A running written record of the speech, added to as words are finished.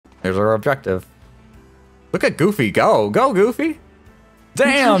There's our objective. Look at Goofy go. Go, Goofy.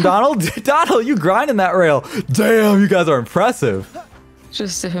 Damn, Donald. Donald, you grinding that rail. Damn, you guys are impressive.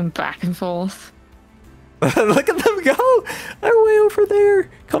 Just zipping back and forth. Look at them go. They're way over there.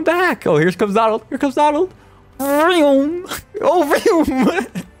 Come back. Oh, here comes Donald. Here comes Donald. Oh,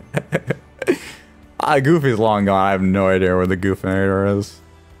 Goofy's long gone. I have no idea where the Goofinator is.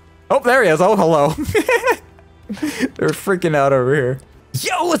 Oh, there he is. Oh, hello. They're freaking out over here.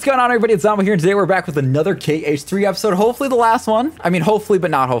 Yo, what's going on, everybody? It's Zombo here, and today we're back with another KH3 episode. Hopefully the last one. I mean, hopefully,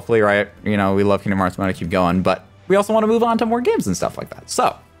 but not hopefully, right? You know, we love Kingdom Hearts. We want to keep going, but we also want to move on to more games and stuff like that.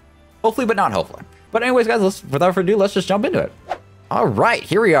 So, hopefully, but not hopefully. But anyways, guys, without further ado, let's just jump into it. All right,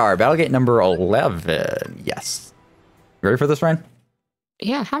 here we are. Battlegate number 11. Yes. You ready for this, Raine?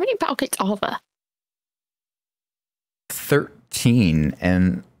 Yeah, how many Battlegates are there? 13,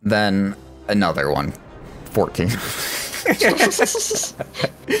 and then another one. 14.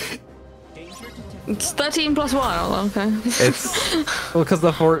 It's 13 plus 1. Oh, okay. It's well, because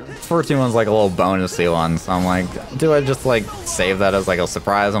the 14 one's like a little bonusy one, so I'm like, do I just like save that as like a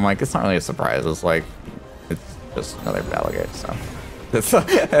surprise? I'm like, it's not really a surprise. It's like, it's just another Battlegate. So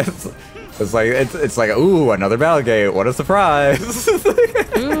it's like, ooh, another Battlegate. What a surprise!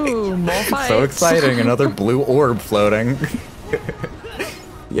 Ooh, more fights. So exciting! Another blue orb floating.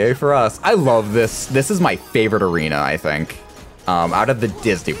 Yay for us. I love this. This is my favorite arena, I think. Out of the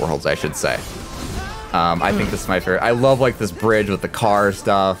Disney worlds, I should say. I think this is my favorite. I love like this bridge with the car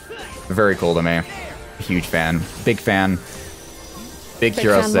stuff. Very cool to me. Huge fan. Big fan. Big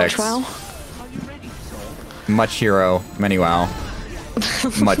Hero 6. Much hero. Many wow.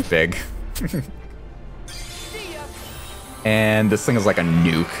 Much big. And this thing is like a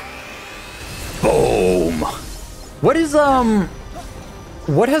nuke. Boom.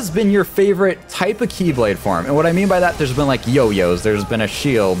 What has been your favorite type of Keyblade form? And what I mean by that, there's been like yo-yos, there's been a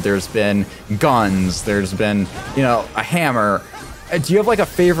shield, there's been guns, there's been, you know, a hammer. Do you have like a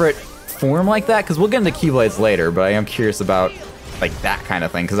favorite form like that? Because we'll get into Keyblades later, but I am curious about like that kind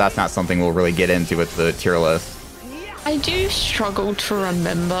of thing, because that's not something we'll really get into with the tier list. I do struggle to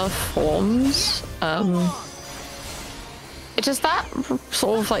remember forms. Does that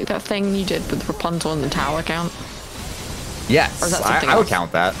sort of like that thing you did with Rapunzel in the tower count? Yes, I would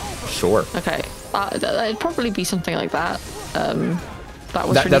count that. Sure. Okay, it'd probably be something like that. That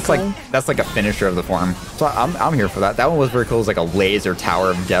was really cool. That's like a finisher of the form. So I'm here for that. That one was very cool. It was like a laser tower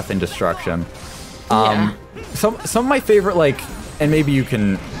of death and destruction. Yeah. Some of my favorite, like, and maybe you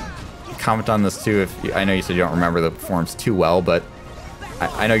can comment on this too. If I know you said you don't remember the forms too well, but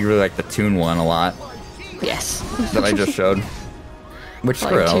I know you really like the Toon one a lot. Yes. That I just showed. Which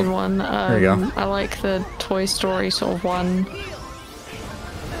like Toon one. There you go. I like the Toy Story sort of one.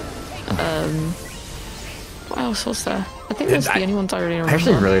 What else was there? I think that's the only ones I really remember. I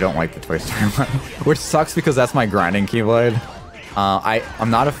actually really don't like the Toy Story one, which sucks because that's my grinding Keyblade. I'm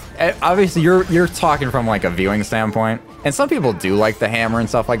not a. Obviously, you're talking from like a viewing standpoint, and some people do like the hammer and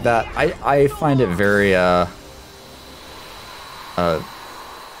stuff like that. I find it very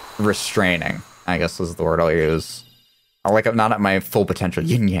restraining, I guess is the word I'll use. I like I'm not at my full potential.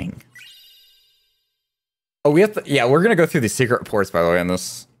 Yin yang. Oh, we have to. Yeah, we're gonna go through the secret reports, by the way, in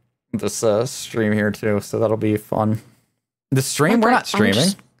this stream here too. So that'll be fun. The stream? Okay, we're not streaming.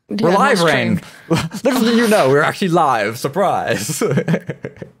 We're live, Raine. Little do you know, we're actually live. Surprise.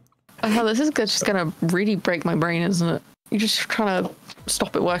 Oh, this is just gonna really break my brain, isn't it? You're just trying to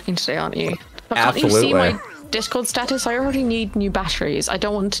stop it working today, aren't you? But absolutely. Can't you see my Discord status? I already need new batteries. I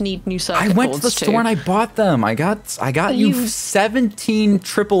don't want to need new circuit boards. I went to the store and I bought them. I got you 17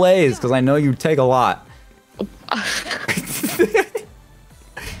 AAAs because I know you take a lot.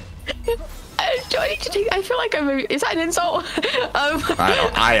 Do I need to take? I feel like is that an insult?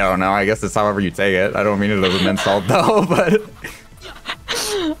 I don't know. I guess it's however you take it. I don't mean it as an insult though, but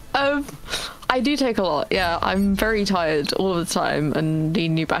I do take a lot. Yeah, I'm very tired all the time and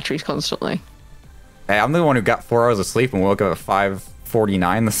need new batteries constantly. Hey, I'm the one who got 4 hours of sleep and woke up at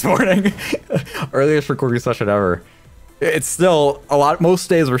 5:49 this morning. Earliest recording session ever. It's still a lot. Most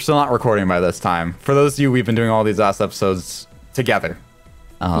days we're still not recording by this time. For those of you, we've been doing all these last episodes together.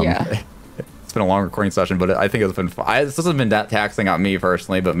 Yeah. It's been a long recording session, but I think it's been fun. This hasn't been that taxing on me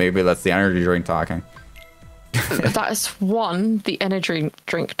personally, but maybe that's the energy drink talking. That is one, the energy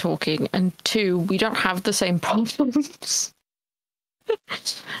drink talking, and two, we don't have the same problems.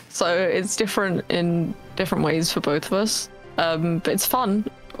 So it's different in different ways for both of us. But it's fun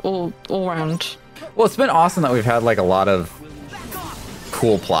all around. Well, it's been awesome that we've had like a lot of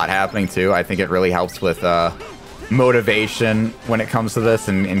cool plot happening too. I think it really helps with motivation when it comes to this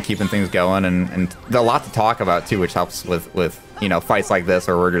and keeping things going, and a lot to talk about too, which helps with you know, fights like this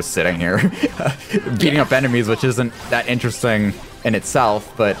where we're just sitting here beating up enemies, which isn't that interesting in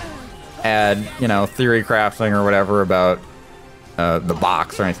itself, but add, you know, theory crafting or whatever about the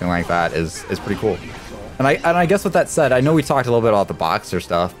box or anything like that is pretty cool. And I guess with that said, I know we talked a little bit about the Boxer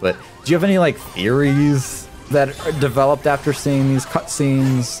stuff, but do you have any like theories that are developed after seeing these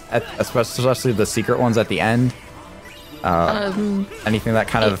cutscenes, especially the secret ones at the end? Anything that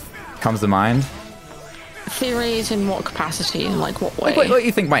kind of comes to mind? Theories in what capacity and like what way? Like what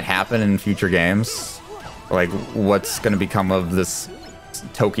you think might happen in future games? Like what's going to become of this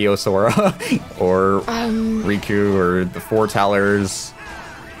Tokyo Sora or Riku or the Foretellers?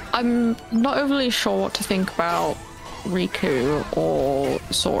 I'm not overly sure what to think about Riku or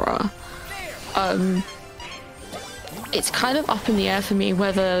Sora. It's kind of up in the air for me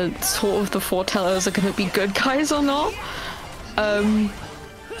whether sort of the Foretellers are going to be good guys or not.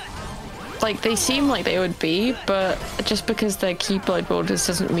 Like, they seem like they would be, but just because they're Keyblade wielders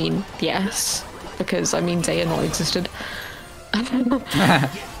doesn't mean yes. Because, I mean, Xehanort existed.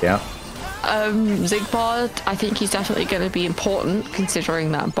 Yeah. Zigbard, I think he's definitely going to be important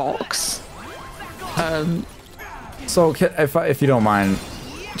considering that box. So if you don't mind,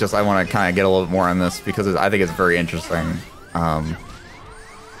 just I want to kind of get a little bit more on this because I think it's very interesting.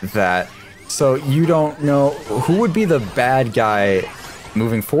 So you don't know who would be the bad guy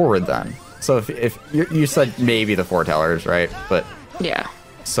moving forward then. So if you said maybe the Foretellers, right? But yeah.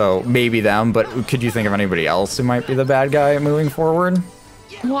 So maybe them, but could you think of anybody else who might be the bad guy moving forward?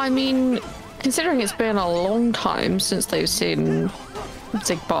 Well, I mean, considering it's been a long time since they've seen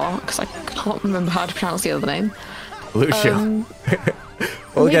Zigbar, because I can't remember how to pronounce the other name. Lucio.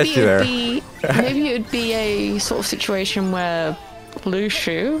 We'll get you there. Maybe it would be a sort of situation where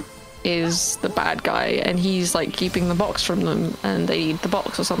Lucio is the bad guy and he's like keeping the box from them and they need the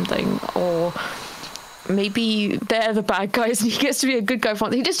box or something. Or maybe they're the bad guys and he gets to be a good guy for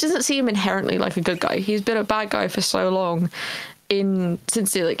once. He just doesn't seem inherently like a good guy. He's been a bad guy for so long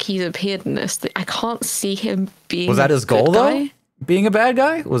since he's appeared in this that I can't see him being Was that his goal though? Being a bad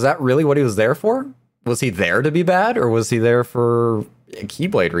guy? Was that really what he was there for? Was he there to be bad or was he there for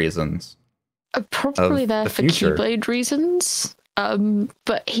Keyblade reasons? Probably there for Keyblade reasons.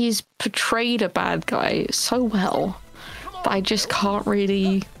 But he's portrayed a bad guy so well that I just can't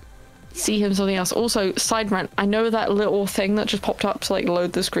really see him something else. Also, side rant, I know that little thing that just popped up to like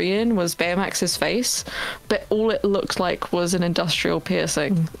load the screen in was Baymax's face, but all it looked like was an industrial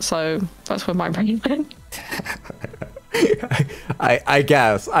piercing. So that's where my brain went. I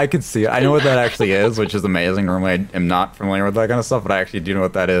guess I could see it. I know what that actually is, which is amazing. Normally I am not familiar with that kind of stuff, but I actually do know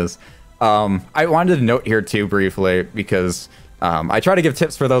what that is. I wanted to note here too briefly because I try to give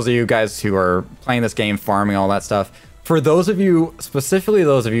tips for those of you guys who are playing this game, farming, all that stuff. For those of you, specifically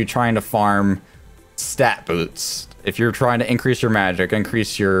those of you trying to farm stat boots, if you're trying to increase your magic,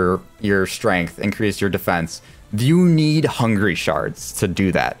 increase your strength, increase your defense, you need hungry shards to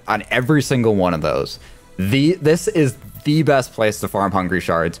do that on every single one of those. This is the best place to farm hungry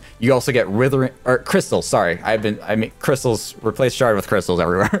shards. You also get crystals. Sorry, I mean crystals. Replace shard with crystals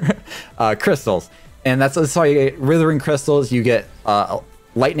everywhere. Crystals, and that's how you get withering crystals. You get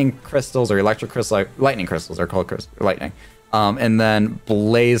lightning crystals or electric crystals. Lightning crystals are called lightning. And then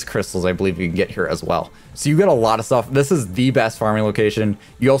blaze crystals, I believe you can get here as well. So you get a lot of stuff. This is the best farming location.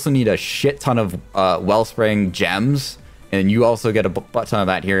 You also need a shit ton of wellspring gems, and you also get a butt ton of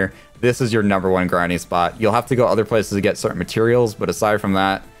that here. This is your #1 grinding spot. You'll have to go other places to get certain materials, but aside from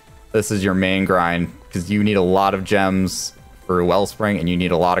that, this is your main grind because you need a lot of gems for wellspring and you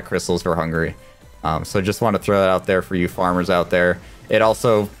need a lot of crystals for hungry. So just want to throw that out there for you farmers out there. It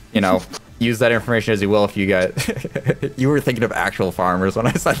also, you know, use that information as you will if you got... You were thinking of actual farmers when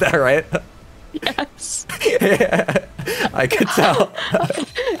I said that, right? Yes. Yeah, I could tell.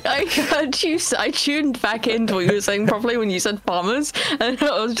 I heard you. I tuned back into what you were saying properly when you said farmers, and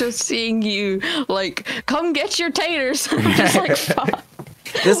I was just seeing you like, "Come get your taters." I'm just like, "Fuck."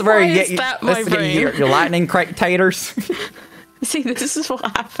 This is where Why you is get that my brain? your lightning crate taters. See, this is what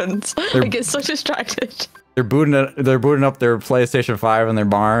happens. I get so distracted. They're booting up their PlayStation 5 in their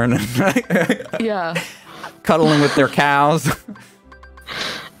barn. Yeah. Cuddling with their cows.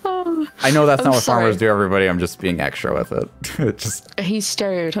 I know that's not what farmers do, everybody. I'm just being extra with it. He's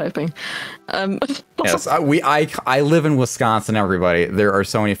stereotyping. Yes, I live in Wisconsin, everybody. There are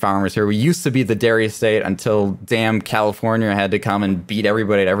so many farmers here. We used to be the dairy state until damn California had to come and beat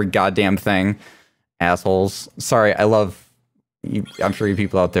everybody at every goddamn thing. Assholes. Sorry, I love you. I'm sure you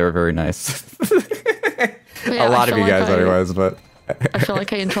people out there are very nice. Yeah, a lot of you guys anyways, but... I feel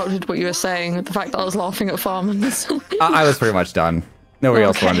like I interrupted what you were saying. The fact that I was laughing at farmers. I was pretty much done. Nobody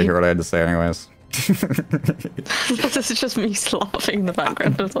else wanted to hear what I had to say anyways. This is just me laughing in the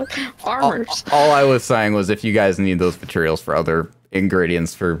background. It's like, farmers. All I was saying was if you guys need those materials for other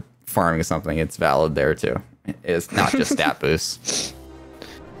ingredients for farming something, it's valid there too. It's not just stat boosts.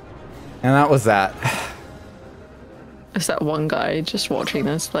 And that was that. It's that one guy just watching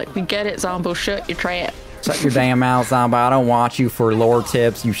this, like, we get it, Zombo, shut your trap. Shut your damn mouth, Zombo. I don't want you for lore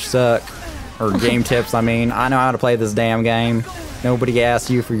tips, you suck. Or game tips, I mean. I know how to play this damn game. Nobody asked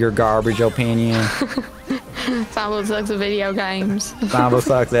you for your garbage opinion. Zombo sucks at video games. Zombo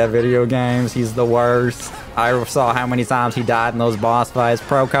sucks at video games. He's the worst. I saw how many times he died in those boss fights.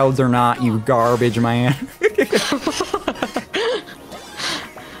 Pro codes or not, you garbage man.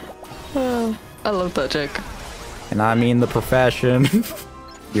 I love that joke. And I mean the profession.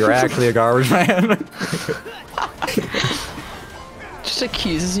 You're actually a garbage man. Just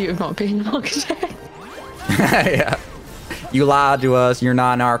accuses you of not being an architect. Yeah. You lied to us. You're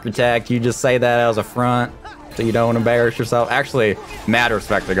not an architect. You just say that as a front so you don't embarrass yourself. Actually, mad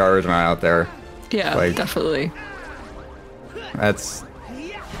respect to garbage man out there. Yeah, like, definitely. I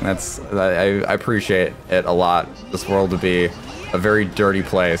appreciate it a lot. This world would be a very dirty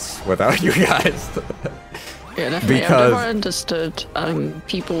place without you guys. Yeah, definitely. Because I've never understood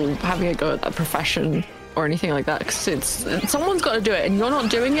people having a go at that profession or anything like that, because someone's got to do it, and you're not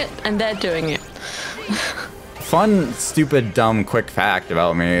doing it, and they're doing it. Fun, stupid, dumb, quick fact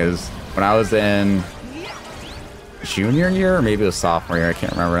about me is when I was in junior year, or maybe it was sophomore year, I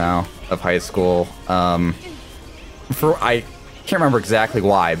can't remember now, of high school. I can't remember exactly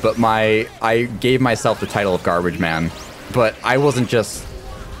why, but I gave myself the title of Garbage Man, but I wasn't just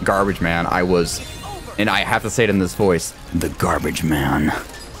Garbage Man. I was, and I have to say it in this voice, the Garbage Man.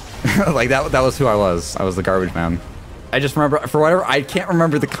 Like that was who I was. I was the Garbage Man. I just remember, for whatever, I can't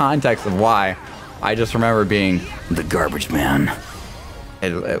remember the context of why. I just remember being the Garbage Man.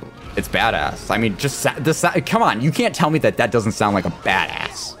 It's badass. I mean, just this. Come on, you can't tell me that doesn't sound like a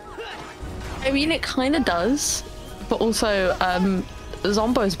badass. I mean, it kind of does, but also,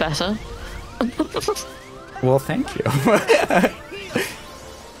 Zombo's better. Well, thank you.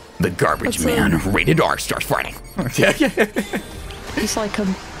 The Garbage Man, rated R, starts fighting. It's like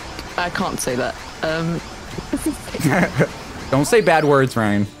I can't say that. Don't say bad words,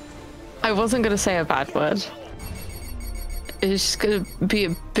 Raine. I wasn't gonna say a bad word. It's just gonna be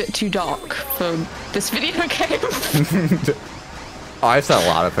a bit too dark for this video game. Oh, I've said a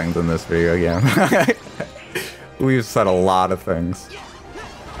lot of things in this video game. We've said a lot of things.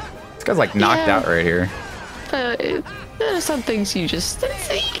 This guy's like knocked out right here. There are some things you just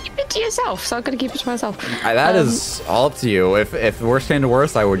keep it to yourself, so I'm gonna keep it to myself. That is all up to you. If worst came to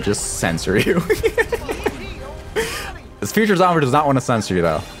worst, I would just censor you. This future Zombo does not want to censor you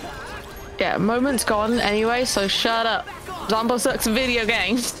though. Yeah, moment's gone anyway, so shut up. Zombo sucks at video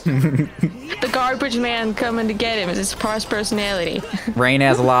games. The Garbage Man coming to get him is a surprise personality. Raine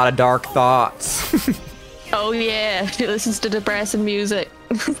has a lot of dark thoughts. Oh yeah, she listens to depressing music.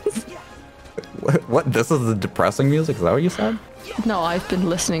 What? This is the depressing music? Is that what you said? No, I've been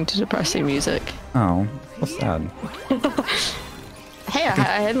listening to depressing music. Oh, what's sad? Hey,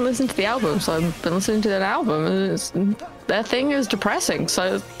 I hadn't listened to the album, so I've been listening to that album. And that thing is depressing,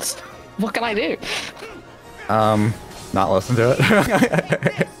 so what can I do? Not listen to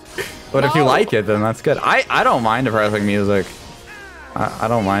it. But if you like it, then that's good. I don't mind depressing music. I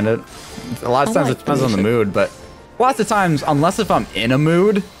don't mind it. A lot of times it depends on the mood, but lots of times, unless if I'm in a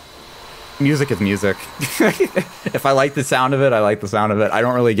mood, music is music. If I like the sound of it, I like the sound of it. I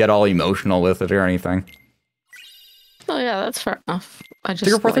don't really get all emotional with it or anything. Oh yeah, that's fair enough. I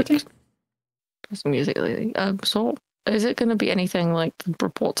just like some music lately. So is it going to be anything like the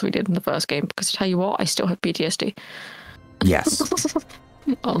reports we did in the first game? Because I tell you what, I still have PTSD. Yes.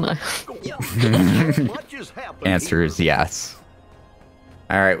 Oh no. Answer is yes.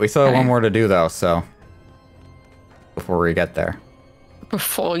 All right, we still have one more to do though, so before we get there.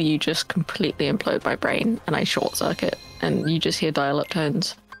 Before you just completely implode my brain and I short circuit and you just hear dial-up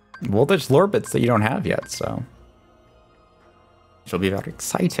tones. Well, there's lore bits that you don't have yet, so it'll be very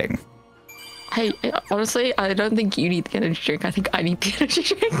exciting. Hey, honestly, I don't think you need the energy drink. I think I need the energy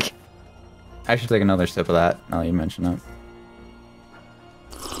drink. I should take another sip of that now that you mention it.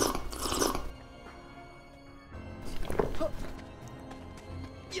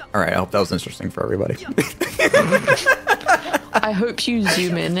 All right, I hope that was interesting for everybody. I hope you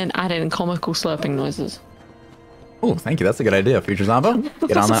zoom in and add in comical slurping noises. Oh, thank you. That's a good idea, Future Zombo.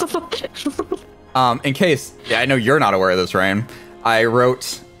 Get on that. In case, I know you're not aware of this, Raine. I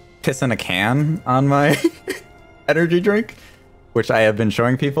wrote piss in a can on my energy drink, which I have been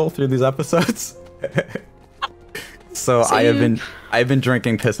showing people through these episodes. So I've been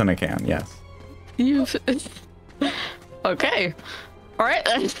drinking piss in a can, yes. You've... Okay. Alright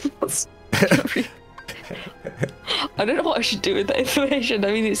then. I don't know what I should do with that information.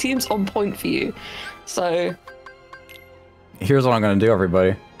 I mean, it seems on point for you. So... Here's what I'm gonna do,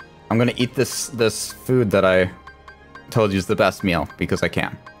 everybody. I'm gonna eat this food that I told you is the best meal, because I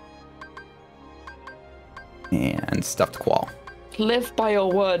can. And stuffed qual. Live by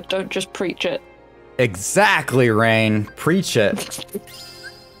your word, don't just preach it. Exactly, Raine. Preach it.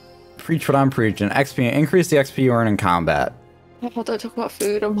 Preach what I'm preaching. XP, increase the XP you earn in combat. Oh, don't talk about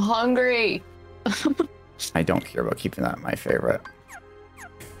food, I'm hungry. I don't care about keeping that my favorite.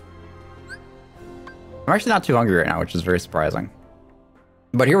 I'm actually not too hungry right now, which is very surprising.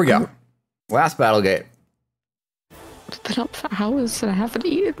 But here we go. Last battle gate. I've been up for hours and I haven't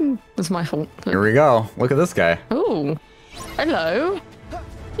eaten. It's my fault. Here we go. Look at this guy. Oh, hello.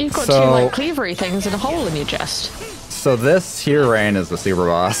 You've got two like cleavery things and a hole in your chest. So this here, Raine, is the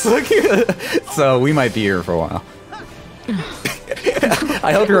Superboss. So we might be here for a while.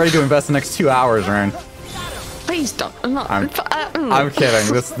 I hope you're ready to invest the next 2 hours, Raine. Please don't. I'm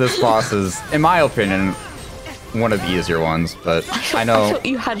kidding. This boss is, in my opinion, one of the easier ones, but I know... I thought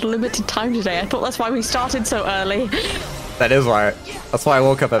you had limited time today. I thought that's why we started so early. That is why. That's why I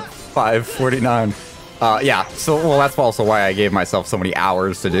woke up at 5:49. Yeah, so, well, that's also why I gave myself so many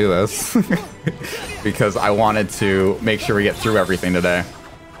hours to do this. Because I wanted to make sure we get through everything today.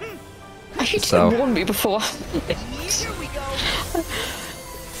 I should have warned me before.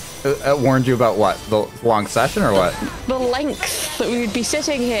 It warned you about what? The long session or what? The length that we would be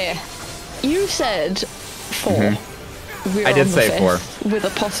sitting here. You said 4. Mm-hmm. I did say 4. With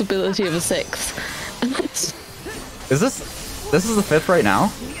a possibility of a 6th. Is this is the 5th right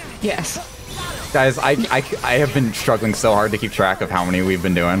now? Yes. Guys, I have been struggling so hard to keep track of how many we've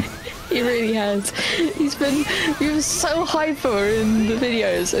been doing. He really has. He was so hyper in the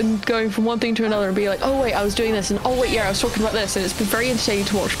videos and going from one thing to another and being like, oh wait, I was doing this, and oh wait, yeah, I was talking about this, and it's been very entertaining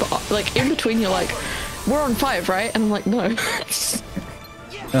to watch, but like in between you're like, we're on 5, right? And I'm like, no.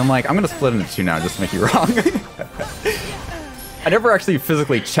 And I'm like, I'm gonna split into 2 now just to make you wrong. I never actually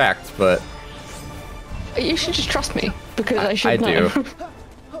physically checked, but... You should just trust me, because I should know. do.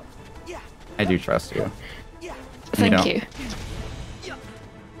 I do trust you. Thank you.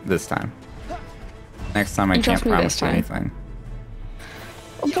 This time. Next time I can't promise anything.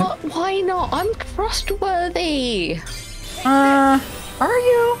 But why not? I'm trustworthy. Are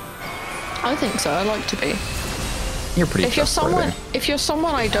you? I think so. I like to be. You're pretty trustworthy. If you're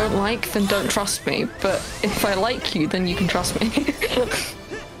someone I don't like, then don't trust me. But if I like you, then you can trust me.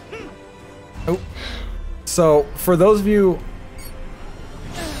 Oh. So, for those of you...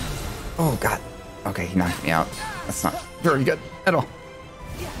 Oh, God. Okay, he knocked me out. That's not very good at all.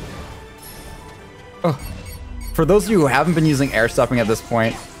 Oh. For those of you who haven't been using air stepping at this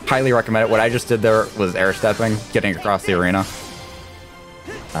point, highly recommend it. What I just did there was air stepping, getting across the arena.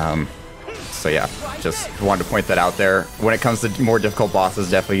 So yeah, just wanted to point that out there. When it comes to more difficult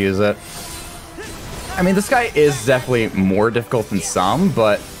bosses, definitely use it. I mean, this guy is definitely more difficult than some,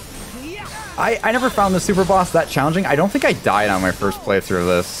 but I never found the Superboss that challenging. I don't think I died on my first playthrough of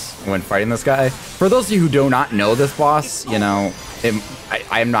this when fighting this guy. For those of you who do not know this boss, you know,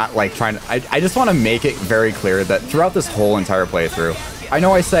 I'm not like trying to... I just want to make it very clear that throughout this whole entire playthrough, I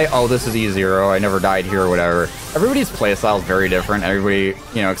know I say, oh, this is easier, or I never died here, or whatever. Everybody's playstyle is very different. Everybody,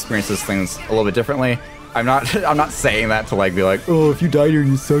 you know, experiences things a little bit differently. I'm not saying that to like be like, oh, if you die here,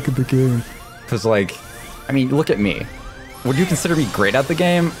 you suck at the game. Because like, I mean, look at me. Would you consider me great at the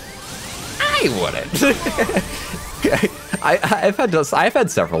game? I wouldn't. I've had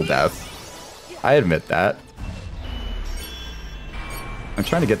several deaths. I admit that. I'm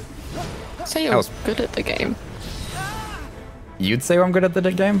trying to get... Say you're good at the game. You'd say I'm good at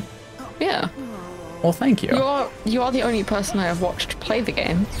the game? Yeah. Well, thank you. You are the only person I have watched play the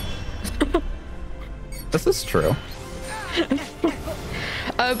game. This is true.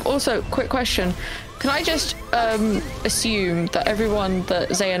 Also, quick question. Can I just assume that everyone that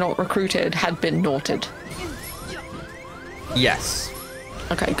Xehanort recruited had been Norted? Yes.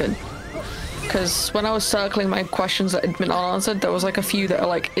 Okay, good. Because when I was circling my questions that had been unanswered, there was like a few that are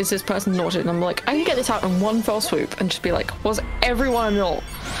like, is this person Norted? And I'm like, I can get this out in one fell swoop and just be like, was everyone a Nort?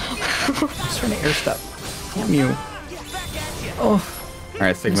 I'm just trying to air step. Damn you. Oh.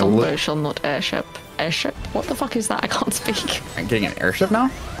 Alright, Sigma. Zombo shall not airship. Airship? What the fuck is that? I can't speak. I'm getting an airship now?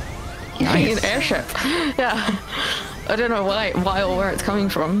 Nice. An airship. Yeah. I don't know why or where it's coming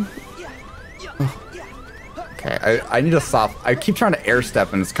from. Okay, I need to stop. I keep trying to air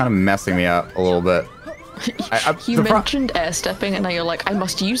step and it's kind of messing me up a little bit. You mentioned air stepping, and now you're like, I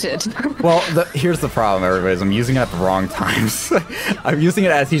must use it. Well, here's the problem, everybody. Is I'm using it at the wrong times. I'm using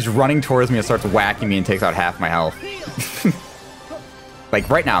it as he's running towards me and starts whacking me and takes out half my health. Like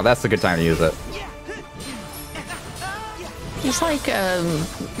right now, that's a good time to use it. He's like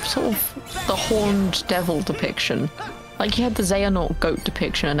sort of the horned devil depiction. Like you had the Xehanort goat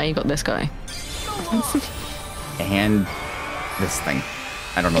depiction, and now you got this guy. And this thing.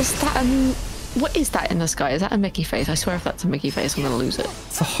 I don't know. Is that what is that in the sky? Is that a Mickey face? I swear if that's a Mickey face, I'm gonna lose it.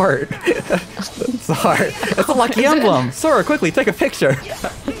 It's a heart. It's a heart. It's a lucky emblem. Sora, quickly, take a picture.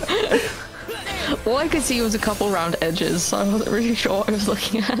 All I could see was a couple round edges, so I wasn't really sure what I was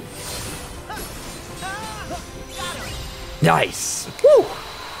looking at. Nice. Woo!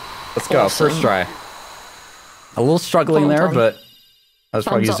 Let's go. Awesome. First try. A little struggling there, but I was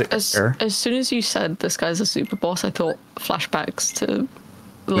probably using error. As soon as you said this guy's a super boss, I thought flashbacks to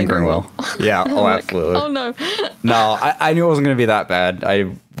Lingering Will. Yeah, oh, absolutely. Like, oh no. No, I knew it wasn't going to be that bad.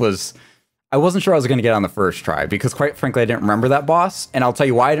 I wasn't sure I was going to get on the first try because, quite frankly, I didn't remember that boss. And I'll tell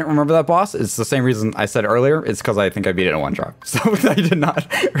you why I didn't remember that boss. It's the same reason I said earlier. It's because I think I beat it in one try. So I did not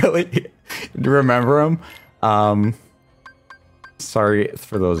really remember him. Sorry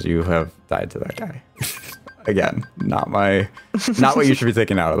for those of you who have died to that guy. Again, not what you should be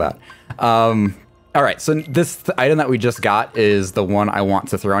taking out of that. All right, so this item that we just got is the one I want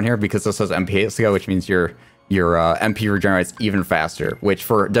to throw in here because this says MP Siga, which means your MP regenerates even faster, which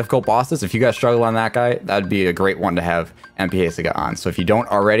for difficult bosses, if you guys struggle on that guy, that'd be a great one to have MP Siga on. So if you don't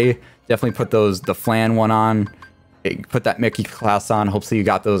already, definitely put the Flan one on, put that Mickey class on. Hopefully you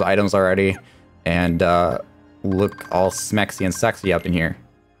got those items already, and look all smexy and sexy up in here.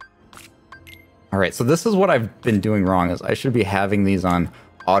 All right, so this is what I've been doing wrong, is I should be having these on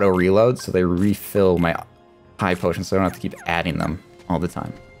auto reload so they refill my high potions so I don't have to keep adding them all the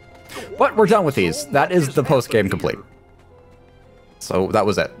time. But we're done with these. That is the post game complete. So that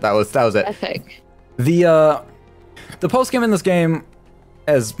was it. That was it. Epic. The post game in this game,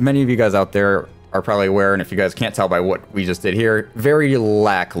 as many of you guys out there are probably aware, and if you guys can't tell by what we just did here, very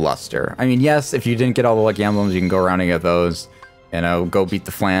lackluster. I mean, yes, if you didn't get all the lucky emblems, you can go around and get those. You know, go beat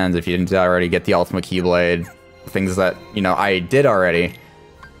the Flans. If you didn't already, get the ultimate Keyblade. Things that, you know, I did already.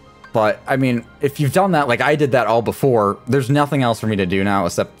 But, I mean, if you've done that, like I did that all before, there's nothing else for me to do now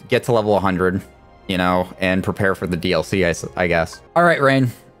except get to level 100, you know, and prepare for the DLC, I guess. All right, Raine.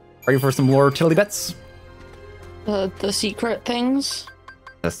 Ready for some lore chili bits? The secret things?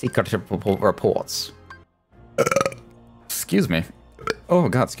 The secret reports. Excuse me. Oh,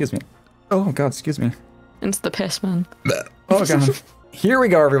 God, excuse me. Oh, God, excuse me. It's the piss, man. Oh, God. Here we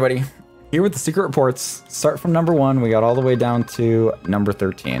go, everybody. Here with the secret reports. Start from number 1. We got all the way down to number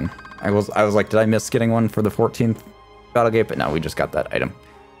 13. I was like, did I miss getting one for the 14th battle gate? But no, we just got that item.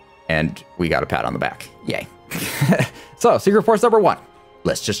 And we got a pat on the back. Yay. So, secret reports number 1.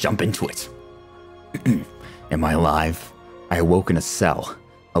 Let's just jump into it. Am I alive? I awoke in a cell,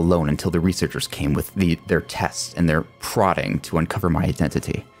 alone until the researchers came with their tests and their prodding to uncover my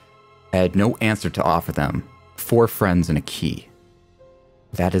identity. I had no answer to offer them. 4 friends and a key.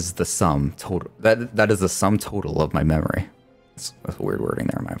 That is the sum total. That is the sum total of my memory. That's a weird wording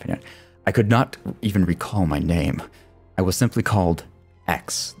there, in my opinion. I could not even recall my name. I was simply called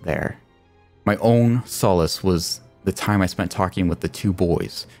X there. My own solace was the time I spent talking with the 2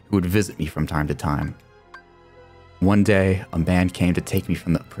 boys who would visit me from time to time. One day, a man came to take me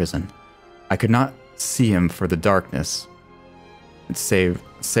from the prison. I could not see him for the darkness.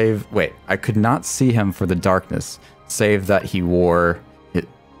 I could not see him for the darkness, save that he wore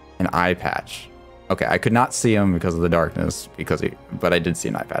an eye patch. Okay, I could not see him because of the darkness, but I did see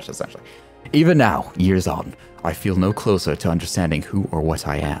an eye patch, essentially. Even now, years on, I feel no closer to understanding who or what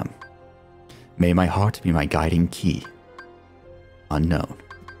I am. May my heart be my guiding key. Unknown.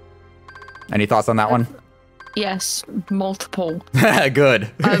 Any thoughts on that one? Yes, multiple.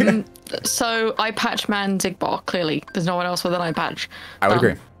 Good. So, eye patch man, Zigbar, clearly. There's no one else with an eye patch. I would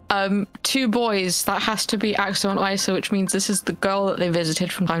agree. 2 boys, that has to be Axel and Isa, which means this is the girl that they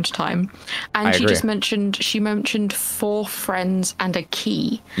visited from time to time. And she mentioned 4 friends and a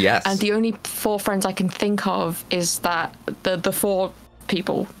key. Yes. And the only 4 friends I can think of is that the 4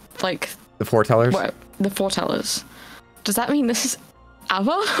 people, like the foretellers? The foretellers. Does that mean this is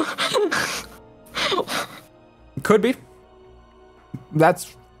Ava? Could be.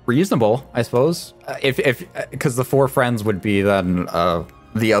 That's reasonable, I suppose. Because the 4 friends would be then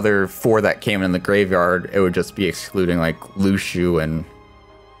the other 4 that came in the graveyard. It would just be excluding like Lushu and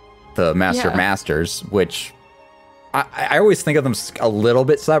the Master of Masters, which I always think of them a little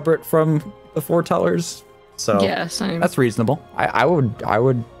bit separate from the foretellers. So yeah, same. That's reasonable. I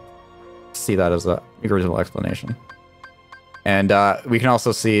would see that as a reasonable explanation. And we can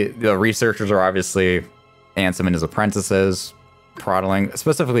also see the researchers are obviously Ansem and his apprentices, prodding,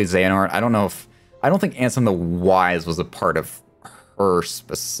 specifically Xehanort. I don't think Ansem the Wise was a part of her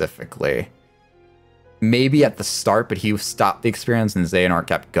specifically. Maybe at the start, but he stopped the experience and Xehanort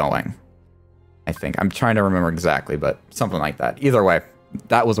kept going. I think. I'm trying to remember exactly, but something like that. Either way,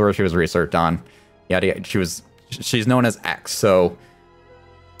 that was where she was researched on. Yeah, she's known as X, so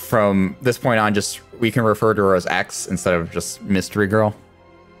from this point on, we can refer to her as X instead of just Mystery Girl.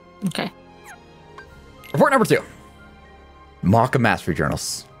 Okay. Report number 2. Mark of Mastery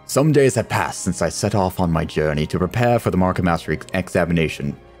Journals. Some days had passed since I set off on my journey to prepare for the Mark of Mastery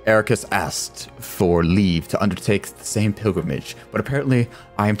examination. Ericus asked for leave to undertake the same pilgrimage, but apparently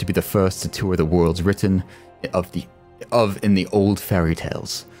I am to be the first to tour the worlds written in the old fairy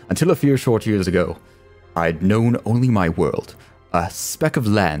tales. Until a few short years ago, I'd known only my world, a speck of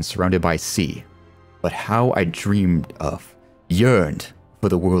land surrounded by sea. But how I dreamed of, yearned for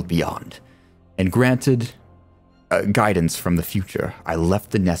the world beyond, and granted guidance from the future, I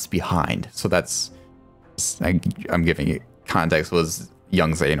left the nest behind. So that's, I'm giving you context, was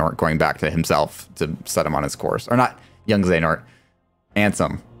young Xehanort going back to himself to set him on his course. Or not young Xehanort,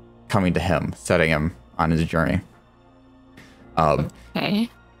 Ansem coming to him, setting him on his journey. Okay.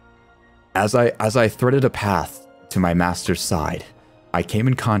 As I threaded a path to my master's side, I came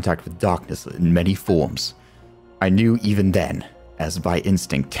in contact with darkness in many forms. I knew even then, as by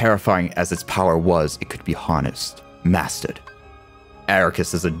instinct, terrifying as its power was, it could be harnessed, mastered.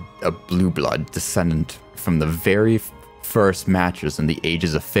 Ericus is a blue blood descendant from the very first matchers in the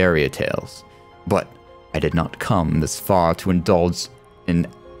ages of fairy tales. But I did not come this far to indulge in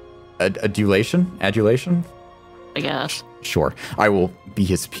adulation? I guess. Sure, I will be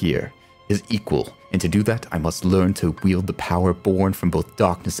his peer, his equal, and to do that, I must learn to wield the power born from both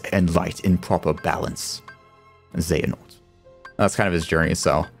darkness and light in proper balance. Xehanort. That's kind of his journey,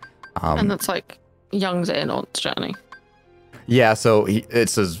 so... and that's like young Xehanort's journey. Yeah, so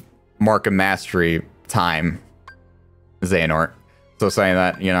it's his Mark of Mastery time, Xehanort. So saying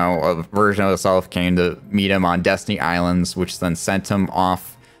that, you know, a version of himself came to meet him on Destiny Islands, which then sent him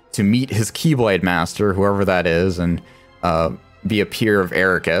off to meet his Keyblade Master, whoever that is, and be a peer of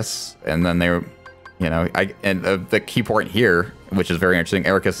Ericus. And then they were, you know, the key point here, which is very interesting,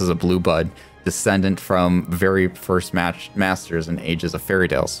 Ericus is a blue bud, descendant from very first masters in ages of fairy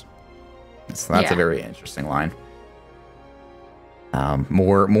tales. So that's a very interesting line.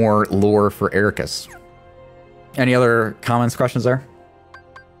 More lore for Ericus. Any other comments, questions there?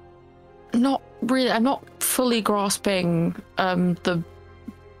 Not really. I'm not fully grasping the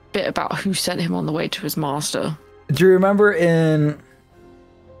bit about who sent him on the way to his master. Do you remember in...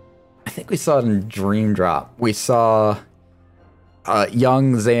 I think we saw it in Dream Drop. We saw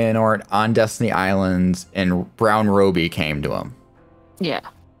young Xehanort on Destiny Islands, and Brown Roby came to him. Yeah.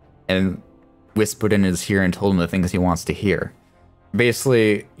 And whispered in his ear and told him the things he wants to hear.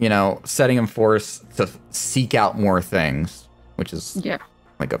 Basically, you know, setting him forth to seek out more things, which is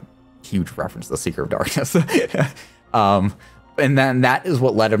like a huge reference to the Seeker of Darkness. And then that is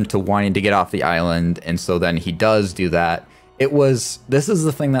what led him to wanting to get off the island. And so then he does do that. This is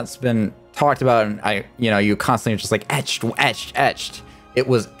the thing that's been talked about, and you constantly just like etched. It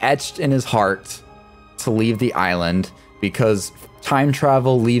was etched in his heart to leave the island, because time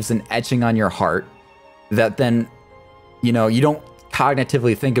travel leaves an etching on your heart that then, you know, you don't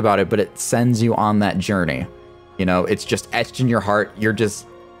cognitively think about it, but it sends you on that journey. You know, it's just etched in your heart. You're just,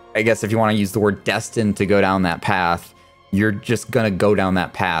 I guess if you want to use the word destined to go down that path, you're just gonna go down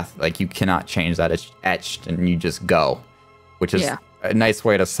that path. Like, you cannot change that. It's etched and you just go, which is a nice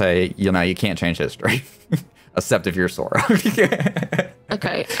way to say, you know, you can't change history, except if you're Sora.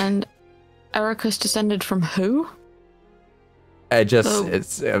 Okay, and Ericus descended from who? It's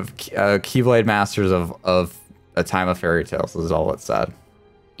Keyblade Masters of a time of fairy tales is all it said.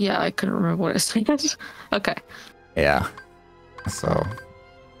 Yeah, I couldn't remember what it said. Okay. Yeah. So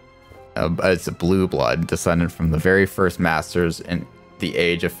it's a blue blood descendant from the very first masters in the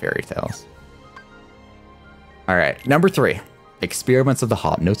age of fairy tales. All right, number 3, Experiments of the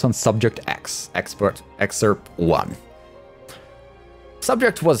Heart. Notes on Subject X. Excerpt 1.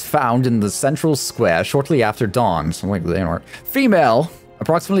 Subject was found in the central square shortly after dawn. So like they weren't. Female,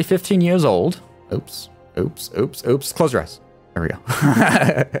 approximately 15 years old. Oops. Close your eyes. There we go.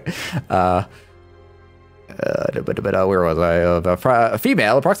 Where was I? A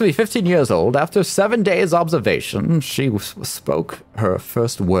female, approximately 15 years old. After 7 days' observation, she spoke her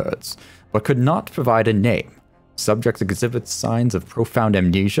first words, but could not provide a name. Subject exhibits signs of profound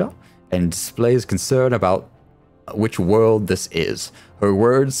amnesia and displays concern about which world this is. Her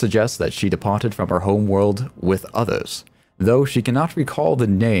words suggest that she departed from her home world with others, though she cannot recall the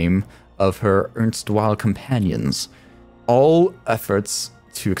name of her erstwhile companions. All efforts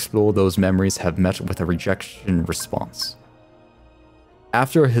to explore those memories have met with a rejection response.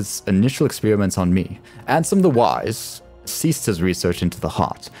 After his initial experiments on me, Ansem the Wise ceased his research into the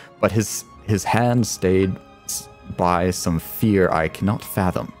heart, but his hand stayed by some fear I cannot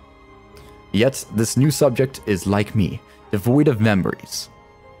fathom. Yet this new subject is like me, devoid of memories.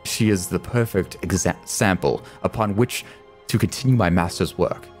 She is the perfect example upon which to continue my master's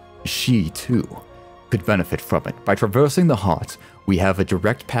work. She, too, could benefit from it. By traversing the heart, we have a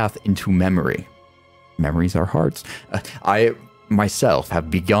direct path into memory. Memories are hearts. I myself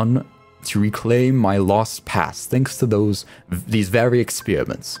have begun to reclaim my lost past thanks to these very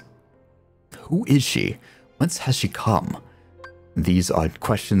experiments. Who is she? Whence has she come? These are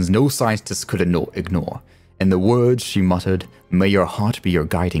questions no scientist could ignore. In the words she muttered, "May your heart be your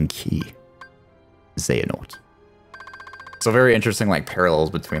guiding key." Xehanort. So very interesting, like, parallels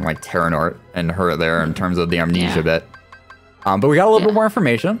between, like, Terranort and her there in terms of the amnesia bit. But we got a little bit more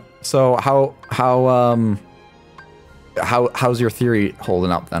information. So how's your theory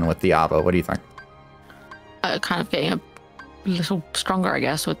holding up then with the Ava? What do you think? Kind of getting a little stronger, I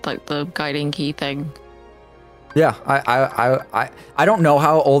guess, with like the guiding key thing. Yeah, I don't know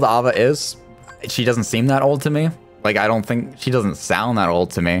how old Ava is. She doesn't seem that old to me. Like, I don't think she doesn't sound that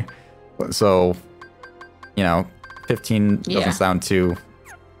old to me. So, you know, 15 doesn't sound too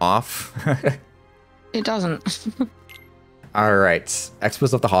off. It doesn't. All right.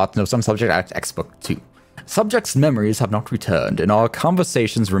 Experts of the Heart know some subject at X-Book 2. Subject's memories have not returned, and our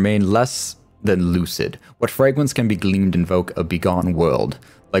conversations remain less than lucid. What fragments can be gleaned invoke a begone world,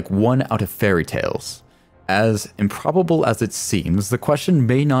 like one out of fairy tales. As improbable as it seems, the question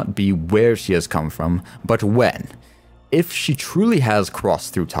may not be where she has come from, but when. If she truly has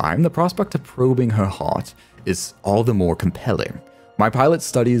crossed through time, the prospect of probing her heart is all the more compelling. My pilot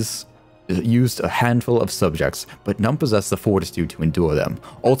studies used a handful of subjects, but none possessed the fortitude to endure them.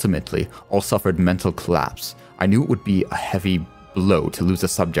 Ultimately, all suffered mental collapse. I knew it would be a heavy blow to lose a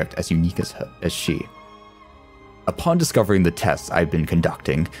subject as unique as she. Upon discovering the tests I'd been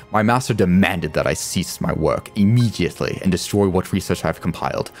conducting, my master demanded that I cease my work immediately and destroy what research I've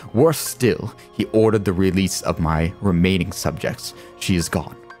compiled. Worse still, he ordered the release of my remaining subjects. She is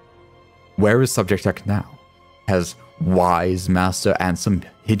gone. Where is Subject X now? Has wise Master Ansem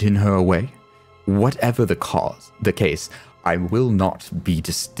hidden her away? Whatever the case, I will not be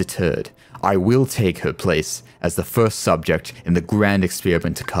deterred. I will take her place as the first subject in the grand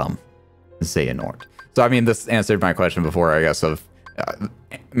experiment to come. Xehanort. So, I mean, this answered my question before, I guess, of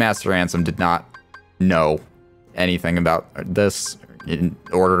Master Ansem did not know anything about this,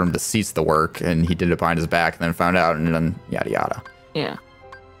 ordered him to cease the work, and he did it behind his back, and then found out, and then yada yada. Yeah.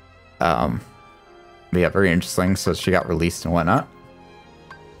 But yeah, very interesting. So she got released and whatnot.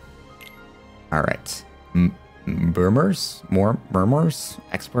 All right. Murmurs? More murmurs?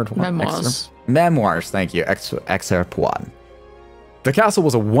 Expert one? Memoirs. Memoirs, thank you. Excerpt one. The castle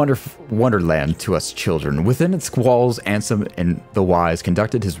was a wonderland to us children. Within its walls, Ansem and the Wise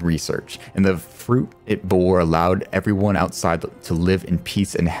conducted his research, and the fruit it bore allowed everyone outside to live in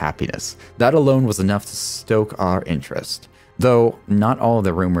peace and happiness. That alone was enough to stoke our interest. Though not all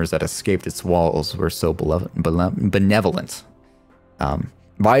the rumors that escaped its walls were so benevolent.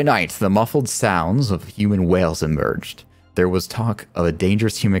 By night, the muffled sounds of human wails emerged. There was talk of a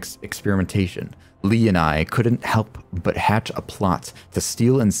dangerous human experimentation. Lee and I couldn't help but hatch a plot to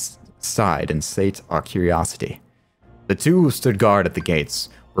steal inside and sate our curiosity. The two who stood guard at the gates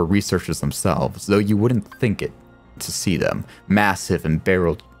were researchers themselves, though you wouldn't think it to see them, massive and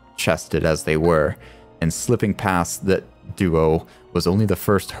barrel-chested as they were, and slipping past that duo was only the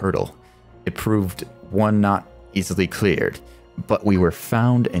first hurdle. It proved one not easily cleared, but we were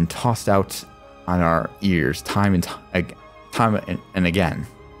found and tossed out on our ears time and again.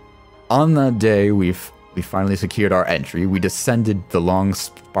 On the day we finally secured our entry, we descended the long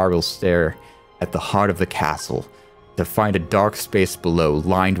spiral stair at the heart of the castle to find a dark space below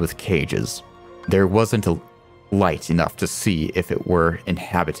lined with cages. There wasn't a light enough to see if it were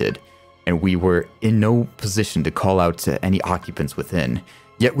inhabited, and we were in no position to call out to any occupants within.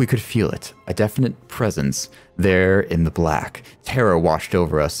 Yet we could feel it, a definite presence there in the black. Terror washed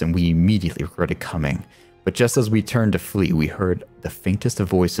over us, and we immediately regretted coming. But just as we turned to flee, we heard the faintest of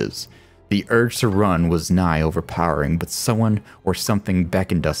voices. The urge to run was nigh overpowering, but someone or something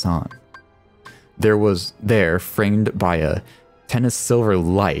beckoned us on. There, framed by a tennis silver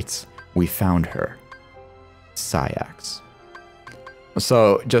light, we found her. Syax.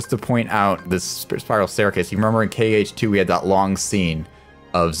 So, just to point out this spiral staircase, you remember in KH2 we had that long scene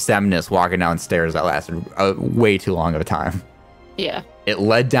of Xemnas walking downstairs that lasted way too long of a time. Yeah. It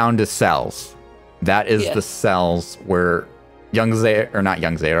led down to cells. That is the cells where Apprentice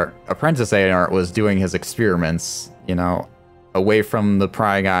Xehanort was doing his experiments, you know, away from the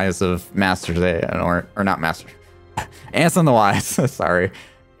prying eyes of Master Xehanort, or not Master, Ansem the Wise, sorry,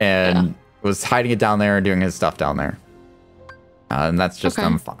 and was hiding it down there and doing his stuff down there. And that's just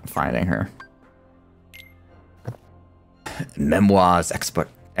them finding her. Memoirs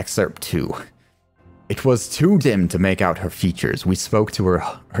Excerpt 2. It was too dim to make out her features. We spoke to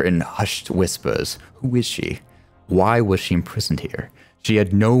her in hushed whispers. Who is she? Why was she imprisoned here? She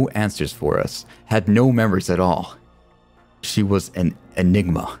had no answers for us, had no memories at all. She was an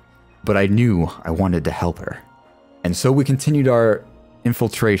enigma, but I knew I wanted to help her. And so we continued our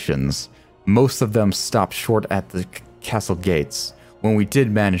infiltrations. Most of them stopped short at the castle gates. When we did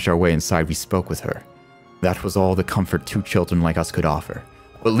manage our way inside, we spoke with her. That was all the comfort two children like us could offer.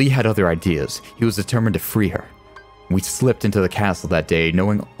 But Lee had other ideas. He was determined to free her. We slipped into the castle that day,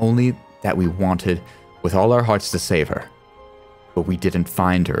 knowing only that we wanted with all our hearts to save her. But we didn't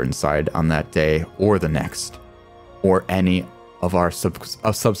find her inside on that day or the next, or any of our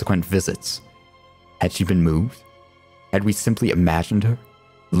subsequent visits. Had she been moved? Had we simply imagined her?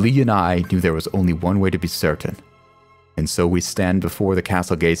 Lee and I knew there was only one way to be certain. And so we stand before the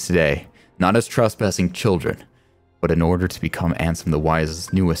castle gates today, not as trespassing children, but in order to become Ansem the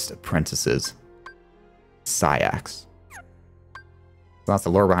Wise's newest apprentices. Syax. That's the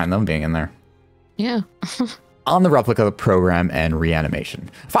lore behind them being in there. Yeah. On the replica program and reanimation.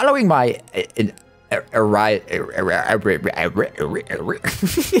 Following my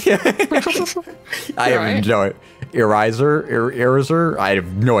I enjoy it. Eraser? I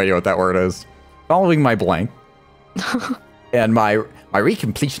have no idea what that word is. Following my blank. And my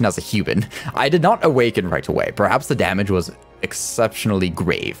recompletion as a human, I did not awaken right away. Perhaps the damage was exceptionally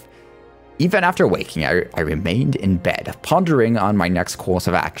grave. Even after waking, I remained in bed, pondering on my next course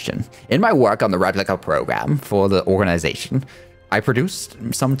of action. In my work on the replica program for the organization, I produced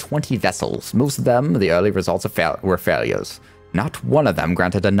some 20 vessels. Most of them, the early results were failures. Not one of them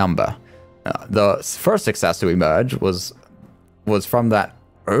granted a number. The first success to emerge was from that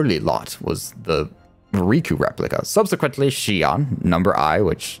early lot, was the Riku replica. Subsequently, Xion, number I,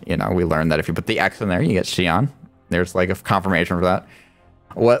 which, you know, we learned that if you put the X in there, you get Xion. There's like a confirmation for that.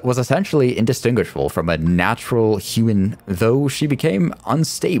 What was essentially indistinguishable from a natural human, though she became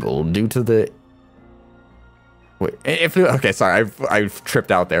unstable due to the... Wait, okay, sorry, I've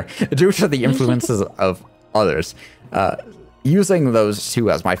tripped out there. Due to the influences of others. Using those two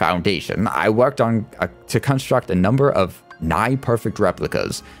as my foundation, I worked on to construct a number of nigh-perfect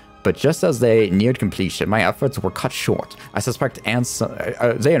replicas. But just as they neared completion, my efforts were cut short. I suspect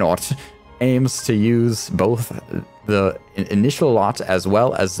Xehanort aims to use both the initial lot as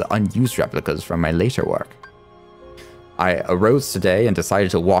well as the unused replicas from my later work. I arose today and decided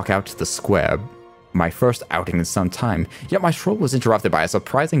to walk out to the square, my first outing in some time, yet my stroll was interrupted by a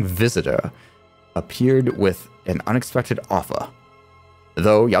surprising visitor appeared with an unexpected offer.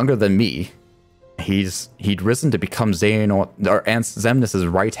 Though younger than me, he'd risen to become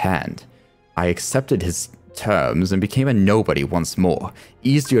Xemnas' right hand. I accepted his terms and became a nobody once more.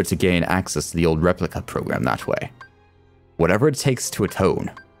 Easier to gain access to the old replica program that way. Whatever it takes to atone.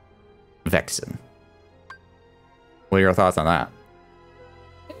 Vexen. What are your thoughts on that?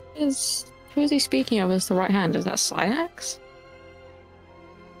 Who is he speaking of as the right hand? Is that Syax?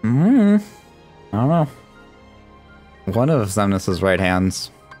 I don't know. One of Xemnas' right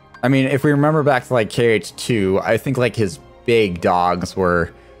hands. I mean, if we remember back to like KH2, I think like his big dogs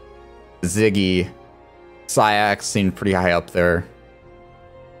were Ziggy, Syax seemed pretty high up there.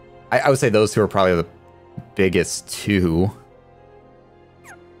 I would say those two are probably the biggest two.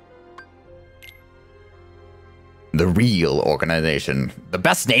 The real organization. The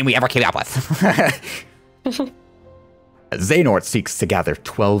best name we ever came up with. Xehanort seeks to gather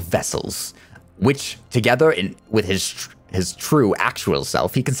 12 vessels, which together with his true actual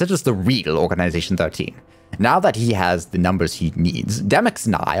self, he considers the real Organization 13. Now that he has the numbers he needs, Demix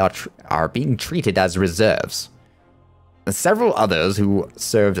and I are being treated as reserves. Several others who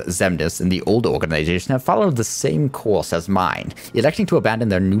served Xemnas in the old organization have followed the same course as mine, electing to abandon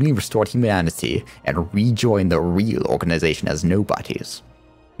their newly restored humanity and rejoin the real organization as nobodies.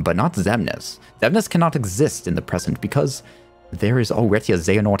 But not Xemnas. Xemnas cannot exist in the present because there is already a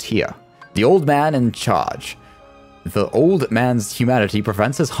Xehanort here, the old man in charge. The old man's humanity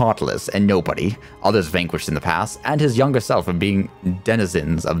prevents his heartless and nobody, others vanquished in the past, and his younger self from being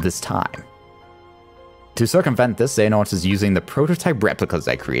denizens of this time. To circumvent this, Xehanort is using the prototype replicas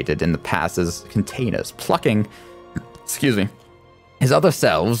I created in the past as containers, plucking, excuse me, his other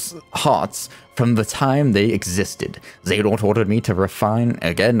selves' hearts from the time they existed. Xehanort ordered me to refine,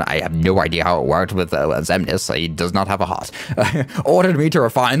 again, I have no idea how it worked with Xemnas, he does not have a heart, ordered me to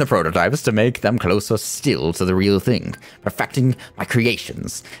refine the prototypes to make them closer still to the real thing, perfecting my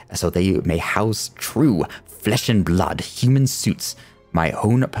creations so they may house true flesh and blood human suits, my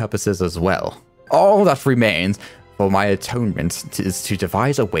own purposes as well. All that remains for my atonement is to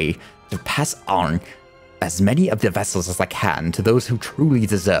devise a way to pass on as many of the vessels as I can to those who truly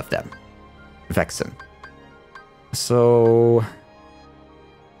deserve them. Vexen. So,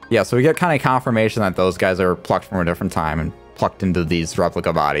 yeah, so we get kind of confirmation that those guys are plucked from a different time and plucked into these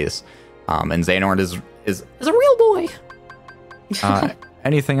replica bodies. And Xehanort is a real boy.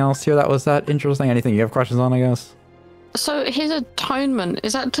 Anything else here that was that interesting? Anything you have questions on, I guess? So his atonement,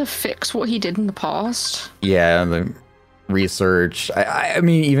 is that to fix what he did in the past? Yeah, the research. I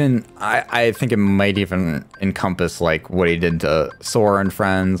mean, even I think it might even encompass like what he did to Sora and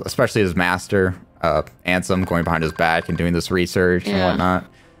friends, especially his master, Ansem, going behind his back and doing this research and whatnot.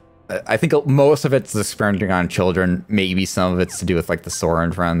 I think most of it's experimenting on children. Maybe some of it's to do with like the Sora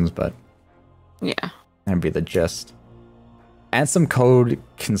and friends, but yeah, that'd be the gist. Ansem Code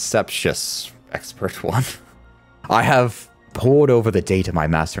Conceptious Expert 1. I have pored over the data my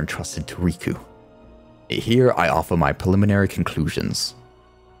master entrusted to Riku. Here I offer my preliminary conclusions.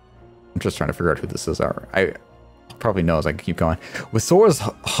 I'm just trying to figure out who this is. I probably know as I keep going. With Sora's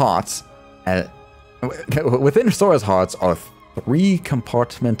hearts, within Sora's hearts are 3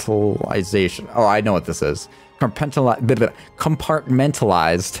 compartmentalization. Oh, I know what this is.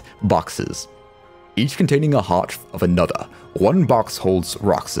 Compartmentalized boxes, each containing a heart of another. One box holds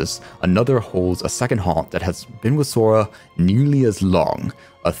Roxas, another holds a second heart that has been with Sora nearly as long.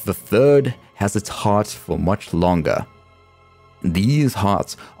 The third has its heart for much longer. These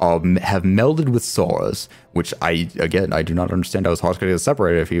hearts have melded with Sora's, which I do not understand how his hearts could get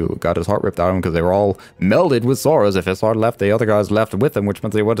separated if he got his heart ripped out of him, because they were all melded with Sora's. If his heart left, the other guys left with him, which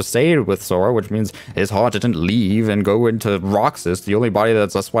means they would have stayed with Sora, which means his heart didn't leave and go into Roxas, the only body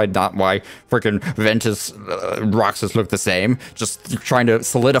that's why not why freaking Ventus Roxas look the same. Just trying to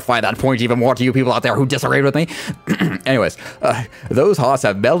solidify that point even more to you people out there who disagreed with me. Anyways, those hearts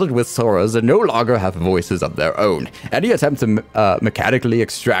have melded with Sora's and no longer have voices of their own. Any attempt to mechanically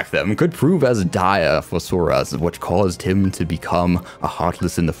extract them could prove as dire for Sora's, which caused him to become a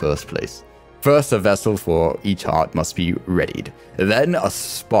heartless in the first place. First, a vessel for each heart must be readied. Then, a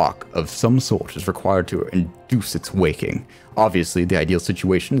spark of some sort is required to induce its waking. Obviously, the ideal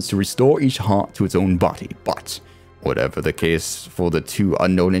situation is to restore each heart to its own body, but whatever the case for the 2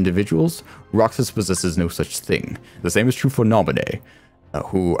 unknown individuals, Roxas possesses no such thing. The same is true for Naminé,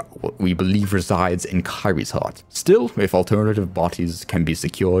 who we believe resides in Kairi's heart. Still, if alternative bodies can be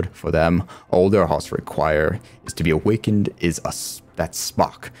secured for them, all their hearts require is to be awakened that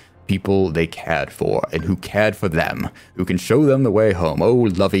spark. People they cared for, and who cared for them, who can show them the way home. Oh,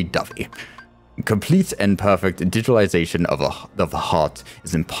 lovey-dovey. Complete and perfect digitalization of the heart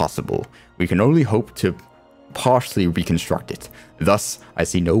is impossible. We can only hope to partially reconstruct it. Thus, I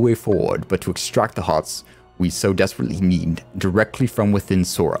see no way forward but to extract the hearts we so desperately need directly from within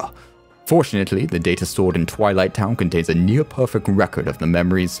Sora. Fortunately, the data stored in Twilight Town contains a near-perfect record of the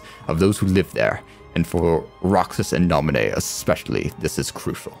memories of those who live there, and for Roxas and Naminé especially, this is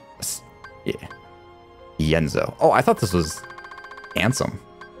crucial. Yeah. Yenzo. Oh, I thought this was Ansem.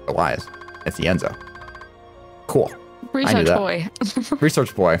 Wise. It's Yenzo. Cool. Research boy.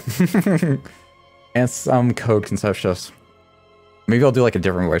 Research boy. Ansem Code Conceptious. Maybe I'll do like a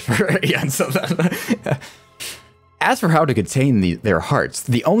different voice for Yenzo then. As for how to contain their hearts,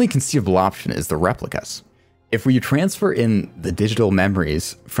 the only conceivable option is the replicas. If we transfer in the digital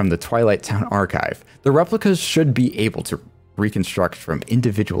memories from the Twilight Town archive, the replicas should be able to reconstruct from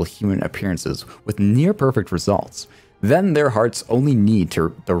individual human appearances with near-perfect results. Then their hearts only need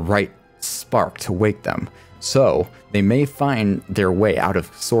the right spark to wake them, so they may find their way out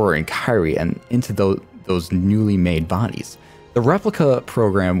of Sora and Kairi and into those newly made bodies. The replica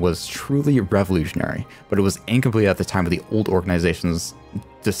program was truly revolutionary, but it was incomplete at the time of the old organization's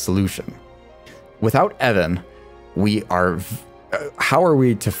dissolution. Without Evan, how are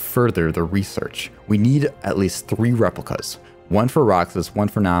we to further the research? We need at least 3 replicas. One for Roxas, one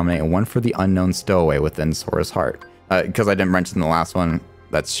for Naminé, and one for the unknown stowaway within Sora's heart. Because I didn't mention the last one,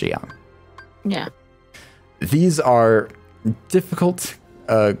 that's Xian. Yeah. These are difficult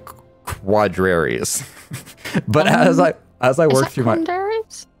quadraries. But as I work through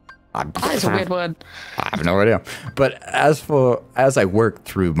secondaries? That is a weird word. I have no idea. But as I work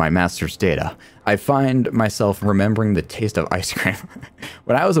through my master's data, I find myself remembering the taste of ice cream.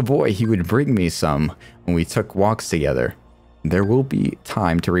 When I was a boy, he would bring me some when we took walks together. There will be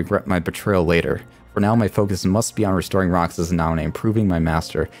time to regret my betrayal later. For now, my focus must be on restoring Roxas now and improving my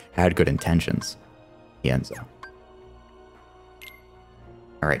master had good intentions. Enzo.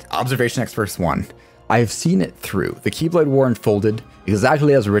 Alright, observation X verse 1. I have seen it through. The Keyblade War unfolded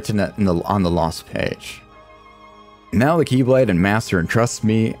exactly as written on the lost page. Now the Keyblade and Master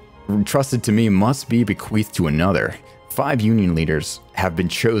entrusted to me must be bequeathed to another. 5 union leaders have been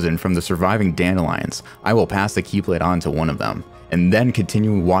chosen from the surviving dandelions. I will pass the Keyblade on to one of them, and then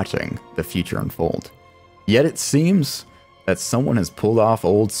continue watching the future unfold. Yet it seems that someone has pulled off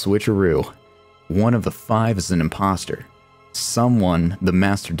old switcheroo. One of the 5 is an imposter. Someone the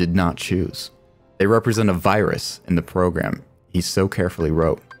Master did not choose. They represent a virus in the program he so carefully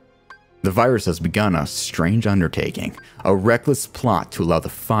wrote. The virus has begun a strange undertaking, a reckless plot to allow the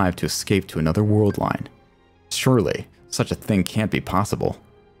 5 to escape to another world line. Surely, such a thing can't be possible.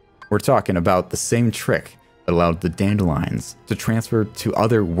 We're talking about the same trick that allowed the dandelions to transfer to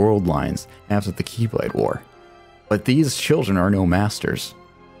other world lines after the Keyblade War. But these children are no masters.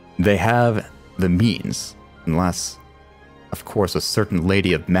 They have the means, unless, of course, a certain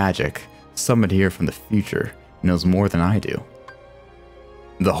lady of magic summoned here from the future knows more than I do.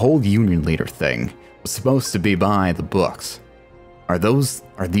 The whole union leader thing was supposed to be by the books. Are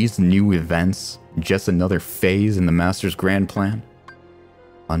these new events just another phase in the Master's grand plan?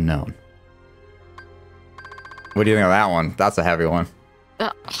 Unknown. What do you think of that one? That's a heavy one.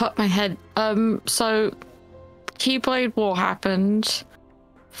 That hurt my head. So Keyblade War happened.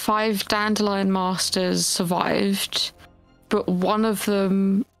 5 Dandelion Masters survived, but one of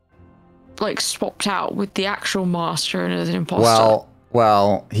them like swapped out with the actual master and as an imposter.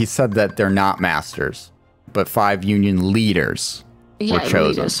 Well, he said that they're not masters, but 5 union leaders were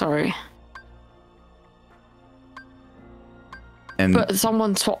chosen. Leaders, sorry. And but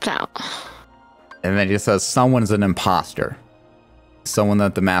someone swapped out. And then he says someone's an imposter. Someone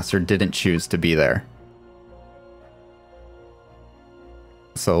that the master didn't choose to be there.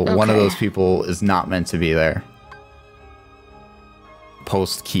 So one of those people is not meant to be there.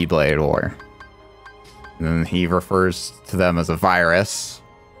 Post Keyblade War. And then he refers to them as a virus.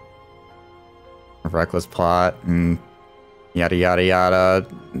 A reckless plot and yada yada yada.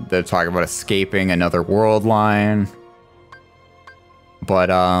 They're talking about escaping another world line.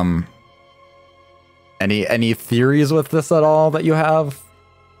 But any theories with this at all that you have?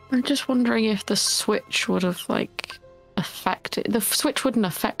 I'm just wondering if the Switch would have like affected. The Switch wouldn't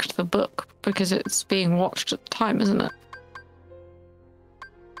affect the book because it's being watched at the time, isn't it?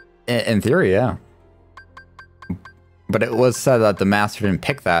 In theory, yeah. But it was said that the master didn't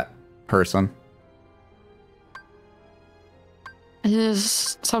pick that person.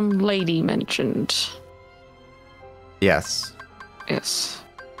 There's some lady mentioned. Yes. Yes.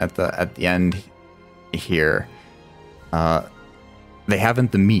 At the end here, they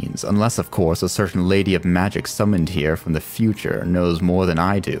haven't the means, unless of course a certain lady of magic summoned here from the future knows more than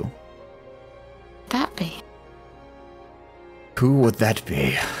I do. That be? Who would that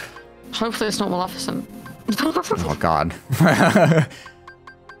be? Hopefully it's not Maleficent. Oh God.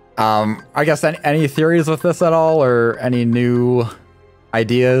 I guess any theories with this at all, or any new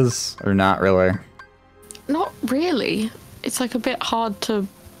ideas, or not really? Not really. It's like a bit hard to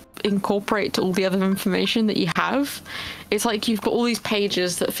incorporate all the other information that you have. It's like you've got all these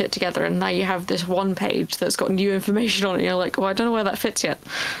pages that fit together, and now you have this one page that's got new information on it. And you're like, oh, I don't know where that fits yet.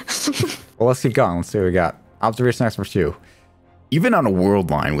 Well, let's keep going. Let's see what we got. Observation X verse 2. Even on a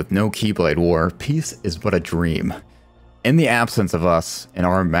world line with no Keyblade War, peace is but a dream. In the absence of us and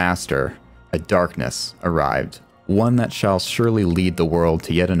our master, a darkness arrived, one that shall surely lead the world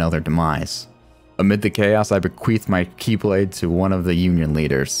to yet another demise. Amid the chaos, I bequeathed my Keyblade to one of the union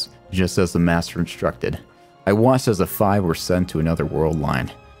leaders, just as the master instructed. I watched as the 5 were sent to another world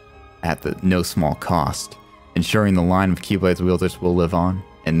line, at no small cost, ensuring the line of Keyblade's wielders will live on,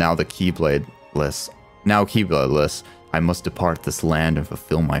 and now Keybladeless, I must depart this land and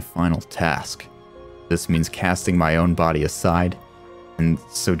fulfill my final task. This means casting my own body aside, and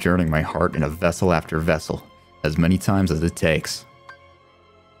sojourning my heart in a vessel after vessel, as many times as it takes.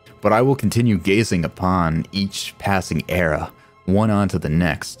 But I will continue gazing upon each passing era, one onto the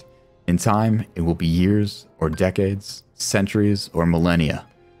next. In time, it will be years or decades, centuries or millennia.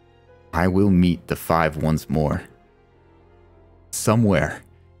 I will meet the 5 once more. Somewhere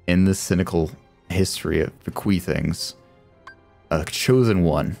in this cynical history of bequeathings, a chosen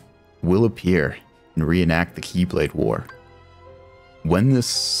one will appear and reenact the Keyblade War. When this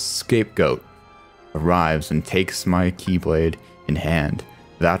scapegoat arrives and takes my Keyblade in hand,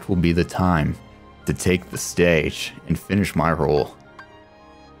 that will be the time to take the stage and finish my role.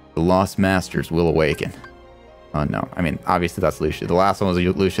 The Lost Masters will awaken. Oh no, I mean, obviously that's Lucia. The last one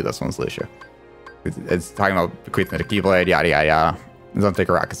was Lucia, this one's Lucia. It's talking about bequeathing the Keyblade, yada yada yada. It doesn't take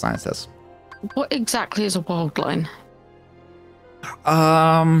a rocket scientist. What exactly is a world line?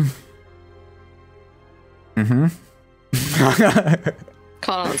 Can't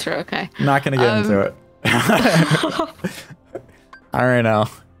answer, okay. Not gonna get into it. All right now.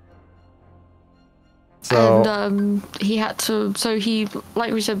 So, and he had to, so he,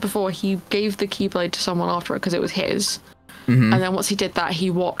 like we said before, he gave the Keyblade to someone after it because it was his. And then once he did that, he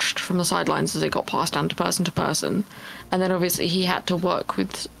watched from the sidelines as it got passed down to person. And then obviously he had to work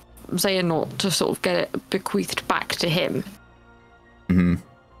with Xehanort to sort of get it bequeathed back to him.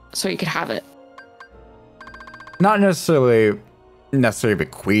 So he could have it. Not necessarily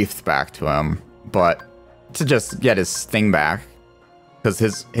bequeathed back to him, but to just get his thing back.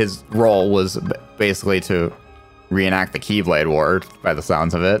 Because his role was basically to reenact the Keyblade War, by the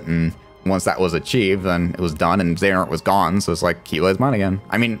sounds of it, and once that was achieved, then it was done, and Xehanort was gone, so it's like, Keyblade's mine again.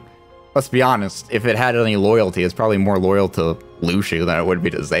 I mean, let's be honest, if it had any loyalty, it's probably more loyal to Lucia than it would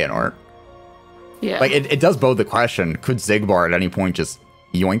be to Xehanort. Yeah. Like, it does bode the question, could Xigbar at any point just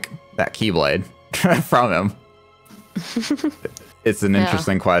yoink that Keyblade from him? It's an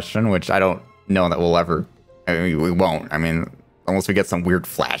interesting question, which I don't know that we'll ever... I mean, we won't. I mean, unless we get some weird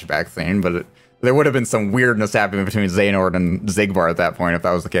flashback thing, but there would have been some weirdness happening between Xehanort and Xigbar at that point if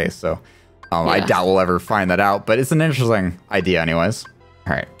that was the case, so... I doubt we'll ever find that out, but it's an interesting idea anyways.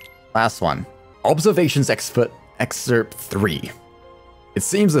 All right, last one. Observations Excerpt 3. It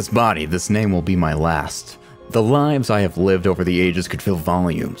seems this body, this name will be my last. The lives I have lived over the ages could fill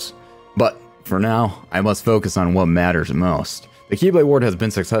volumes. But for now, I must focus on what matters most. The Keyblade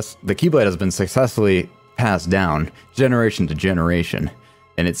has been successfully passed down, generation to generation,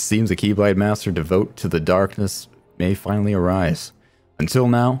 and it seems the Keyblade Master devote to the darkness may finally arise. Until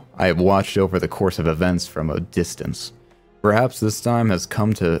now, I have watched over the course of events from a distance. Perhaps this time has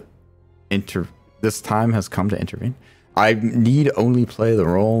come to intervene. I need only play the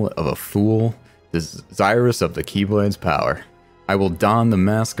role of a fool, desirous of the Keyblade's power. I will don the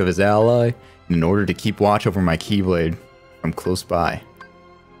mask of his ally in order to keep watch over my Keyblade from close by.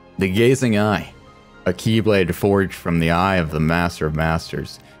 The Gazing Eye, a Keyblade forged from the eye of the Master of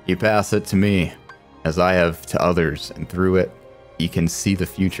Masters. You pass it to me, as I have to others, and through it, you can see the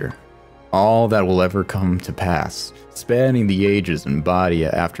future. All that will ever come to pass, spanning the ages and body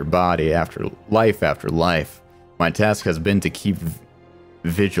after life. My task has been to keep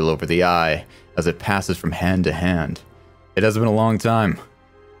vigil over the eye as it passes from hand to hand. It has been a long time,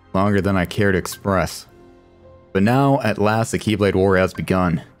 longer than I care to express. But now, at last, the Keyblade War has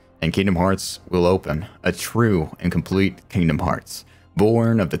begun, and Kingdom Hearts will open, a true and complete Kingdom Hearts,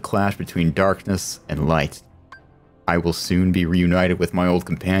 born of the clash between darkness and light. I will soon be reunited with my old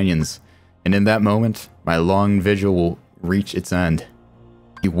companions, and in that moment, my long vigil will reach its end.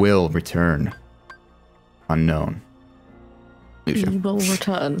 He will return. Unknown. Lucia. He will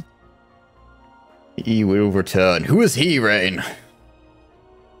return. He will return. Who is he, Raine?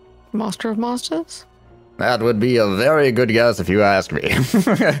 Master of Masters? That would be a very good guess if you ask me.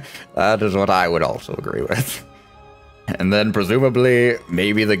 That is what I would also agree with. And then presumably,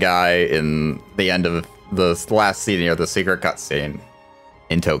 maybe the guy in the end of the last scene, the secret cutscene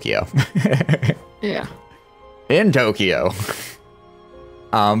in Tokyo. Yeah. In Tokyo.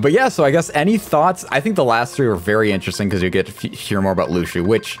 But yeah, so I guess any thoughts? I think the last three were very interesting because you get to hear more about Lucia,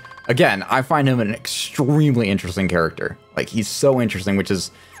 which, again, I find him an extremely interesting character. Like, he's so interesting, which is,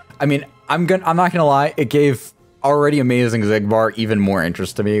 I mean, I'm not gonna lie, it gave already amazing Xigbar even more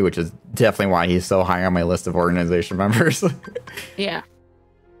interest to me, which is definitely why he's so high on my list of organization members. Yeah.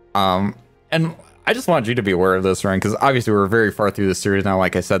 And I just wanted you to be aware of this, Raine, because obviously we're very far through the series now.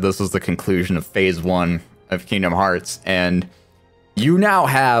 Like I said, this was the conclusion of Phase 1 of Kingdom Hearts, and you now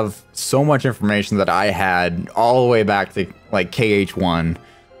have so much information that I had all the way back to, like, KH1.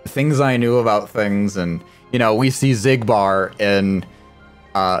 Things I knew about things, and, you know, we see Xigbar in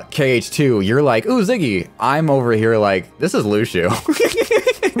KH2. You're like, ooh, Ziggy. I'm over here like, this is Lucio.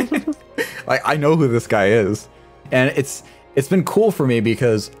 Like, I know who this guy is. And it's been cool for me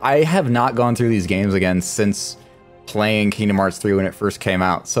because I have not gone through these games again since playing Kingdom Hearts 3 when it first came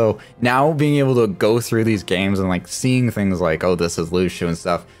out. So now being able to go through these games and, like, seeing things like, oh, this is Lucio and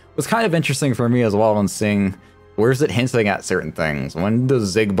stuff was kind of interesting for me as well, and seeing where's it hinting at certain things. When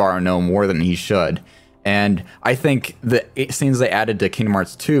does Xigbar know more than he should? And I think the scenes they added to Kingdom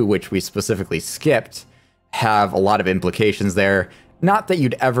Hearts 2, which we specifically skipped, have a lot of implications there. not that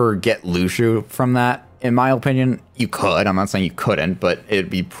you'd ever get Lushu from that. In my opinion, you could. I'm not saying you couldn't, but it'd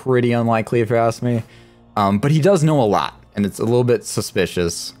be pretty unlikely if you ask me. But he does know a lot, and it's a little bit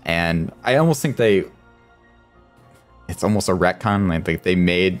suspicious. And I almost think it's almost a retcon. I think they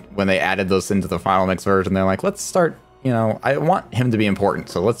made, when they added those into the final mix version, they're like, let's start, you know, I want him to be important,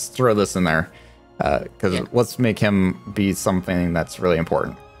 so let's throw this in there. Because let's make him be something that's really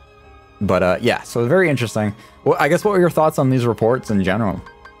important. But yeah, so very interesting. Well, I guess what were your thoughts on these reports in general?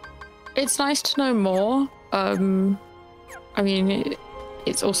 It's nice to know more. I mean,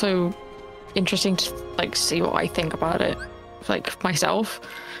 it's also interesting to like see what I think about it, like myself,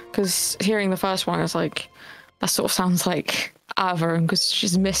 because hearing the first one is like, that sort of sounds like Ava, because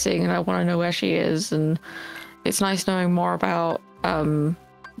she's missing and I want to know where she is, and it's nice knowing more about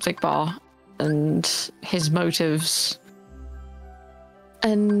Zigbar and his motives,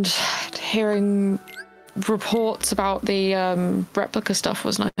 and hearing reports about the replica stuff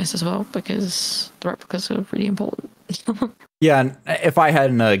was nice as well, because the replicas are really important. Yeah, and if I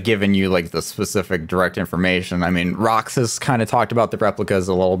hadn't given you like the specific direct information, I mean, Roxas kind of talked about the replicas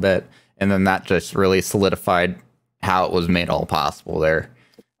a little bit, and then that just really solidified how it was made all possible there.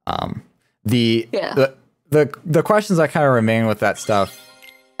 The questions that kind of remain with that stuff,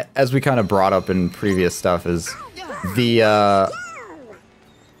 as we kind of brought up in previous stuff, is the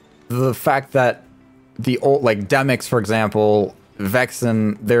fact that the old, like Demix, for example,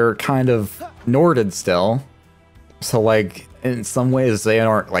 Vexen, they're kind of Norded still. So like in some ways they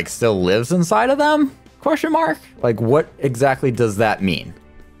aren't like still lives inside of them? Question mark? Like what exactly does that mean?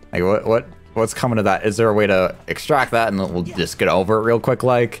 Like what's coming to that? Is there a way to extract that and we'll just get over it real quick?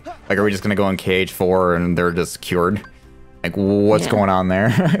 Like are we just gonna go in Cage 4 and they're just cured? Like what's going on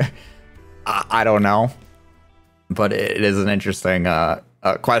there? I don't know. But it is an interesting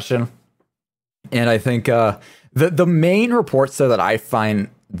question. And I think the main reports though that I find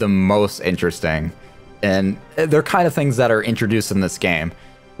the most interesting, and they're kind of things that are introduced in this game,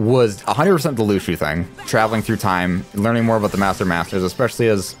 was 100% the Lushu thing, traveling through time, learning more about the Masters, especially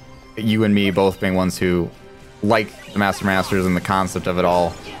as you and me both being ones who like the Masters and the concept of it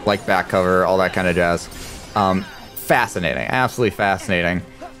all, like back cover, all that kind of jazz. Fascinating, absolutely fascinating.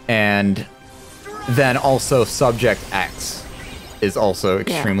 And then also Subject X is also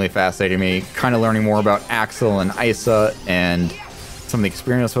extremely fascinating to me. Kind of learning more about Axel and Isa and some of the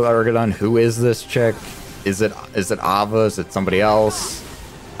experience with Argadon. Who is this chick? Is it Ava? Is it somebody else?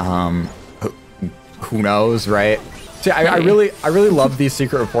 Who knows, right? See, I really love these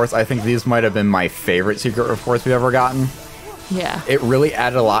secret reports. I think these might have been my favorite secret reports we've ever gotten. Yeah. It really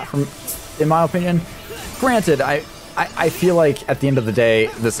added a lot in my opinion. Granted, I feel like at the end of the day,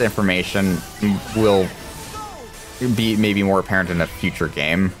 this information will be maybe more apparent in a future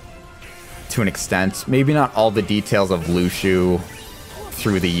game to an extent. Maybe not all the details of Lushu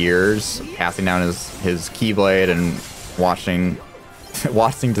through the years, passing down his Keyblade and watching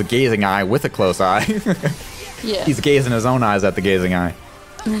the gazing eye with a close eye. Yeah. He's gazing his own eyes at the gazing eye.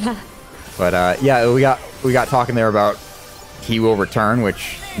 But yeah, we got talking there about he will return,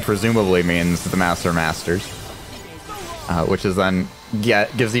 which presumably means the Masters, which is then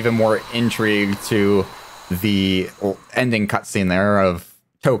gives even more intrigue to the ending cutscene there of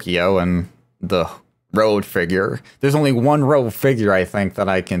Tokyo and the road figure. There's only one road figure I think that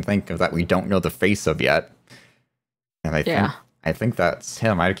I can think of that we don't know the face of yet, and I think that's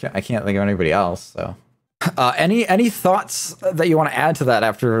him. I can't think of anybody else. So, any thoughts that you want to add to that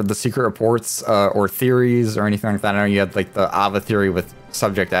after the secret reports or theories or anything like that? I know you had like the Ava theory with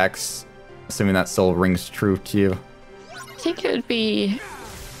Subject X. Assuming that still rings true to you. I think it would be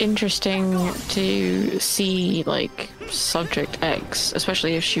interesting to see like Subject X,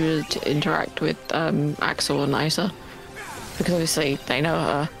 especially if she were to interact with Axel and Isa, because obviously they know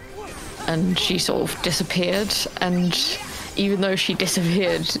her, and she sort of disappeared, and even though she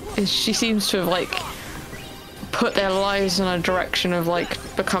disappeared, she seems to have like put their lives in a direction of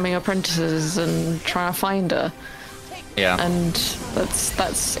like becoming apprentices and trying to find her. Yeah. And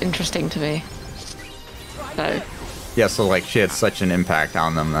that's interesting to me. So yeah, so like she had such an impact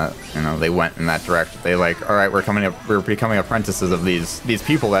on them that, you know, they went in that direction. They like, all right, we're becoming apprentices of these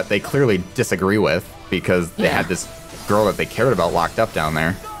people that they clearly disagree with, because they had this girl that they cared about locked up down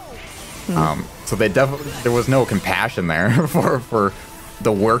there. So they definitely, there was no compassion there for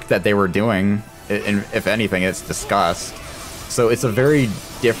the work that they were doing. And if anything, it's discussed. So it's a very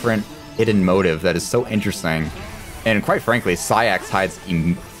different hidden motive that is so interesting. And quite frankly, Sayax hides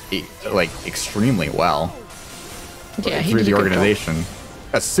like extremely well through the organization.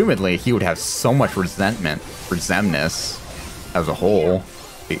 Assumedly, he would have so much resentment for Xemnas as a whole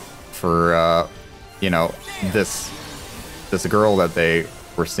for you know, this this girl that they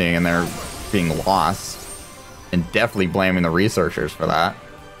were seeing, and they're being lost, and definitely blaming the researchers for that.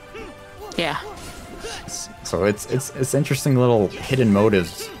 Yeah. So it's interesting little hidden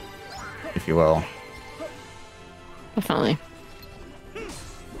motives, if you will. Definitely.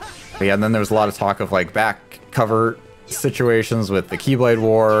 But yeah, and then there was a lot of talk of like back cover situations with the Keyblade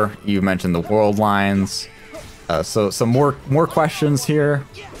War. You mentioned the world lines. So some more questions here.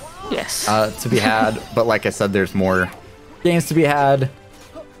 Yes. To be had, but like I said, there's more games to be had,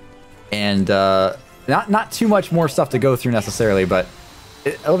 and not too much more stuff to go through necessarily, but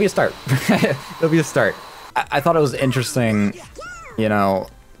it'll be a start. It'll be a start. I thought it was interesting, you know,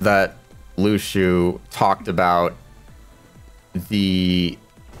 that Lushu talked about the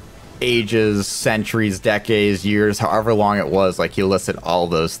ages, centuries, decades, years, however long it was. Like, he listed all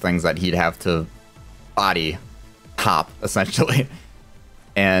those things that he'd have to body hop, essentially.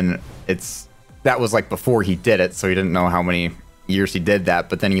 And that was like before he did it, so he didn't know how many years he did that.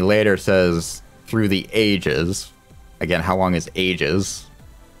 But then he later says, through the ages. Again, how long is ages?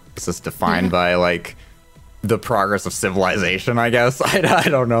 Is this defined by like the progress of civilization, I guess? I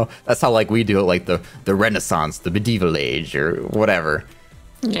don't know. That's how like we do it, like the Renaissance, the medieval age, or whatever.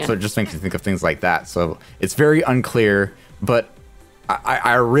 Yeah. So it just makes you think of things like that. So it's very unclear, but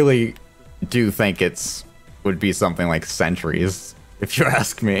I really do think would be something like centuries, if you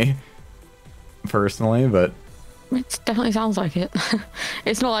ask me, personally. But it definitely sounds like it.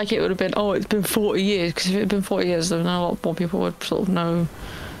 It's not like it would have been, oh, it's been 40 years, because if it had been 40 years, then a lot more people would sort of know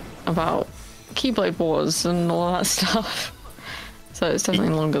about Keyblade Wars and all that stuff. So it's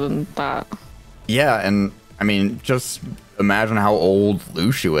definitely longer than that. Yeah, and I mean, just imagine how old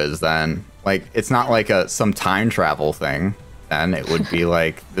Lushu is then. Like, it's not like some time travel thing. Then it would be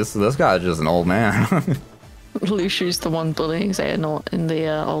like, this guy's just an old man. Lushu's the one bullying Xehanort in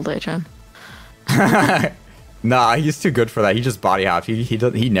the old age home. Nah, he's too good for that. He just body hops.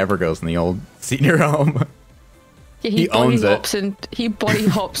 He never goes in the old senior home. Yeah, he owns it. He body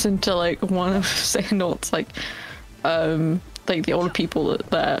hops into like one of Xehanort's like the older people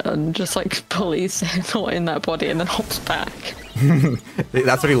there, and just like bullies Xehanort in that body, and then hops back.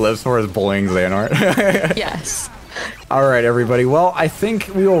 That's what he lives for, is bullying Xehanort. Yes. All right, everybody. Well, I think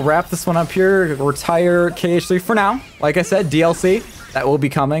we will wrap this one up here. Retire KH3 for now. Like I said, DLC that will be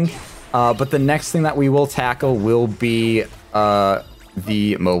coming. But the next thing that we will tackle will be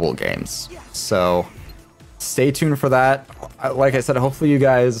the mobile games. So stay tuned for that. Like I said, hopefully you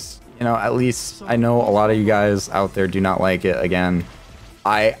guys, you know, at least I know a lot of you guys out there do not like it. Again,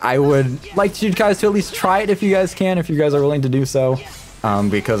 I would like you guys to at least try it if you guys can, if you guys are willing to do so,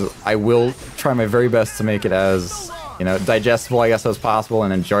 because I will try my very best to make it as, you know, digestible, I guess, as possible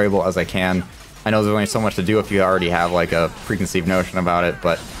and enjoyable as I can. I know there's only so much to do if you already have like a preconceived notion about it,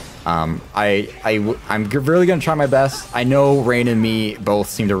 but I'm really gonna try my best. I know Raine and me both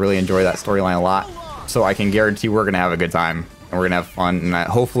seem to really enjoy that storyline a lot, so I can guarantee we're gonna have a good time and we're gonna have fun, and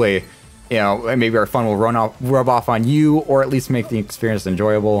hopefully, you know, maybe our fun will rub off on you, or at least make the experience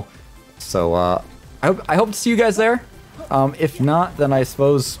enjoyable. So I hope to see you guys there. If not, then I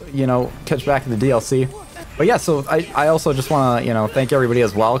suppose, you know, catch back in the DLC. But yeah, so I also just want to, you know, thank everybody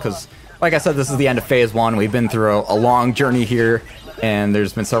as well, because like I said, this is the end of phase 1. We've been through a long journey here, and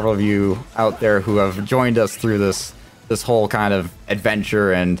there's been several of you out there who have joined us through this whole kind of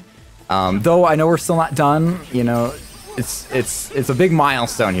adventure. And though I know we're still not done, you know, it's a big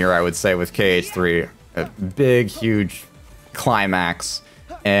milestone here, I would say, with KH3, a big, huge climax.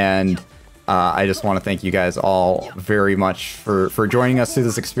 And I just want to thank you guys all very much for joining us through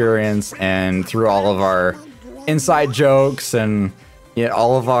this experience, and through all of our inside jokes and, you know,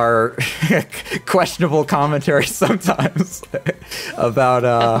 all of our questionable commentary sometimes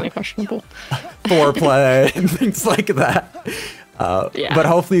about questionable foreplay and things like that. Yeah. But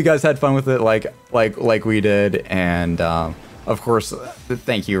hopefully you guys had fun with it, like we did. And of course,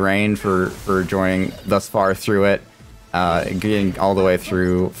 thank you, Raine, for joining thus far through it, getting all the way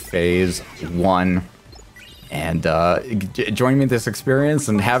through phase 1, and joining me in this experience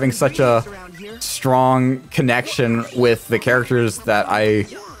and having such a strong connection with the characters that I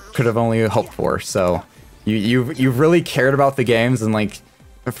could have only hoped for. So you've really cared about the games, and like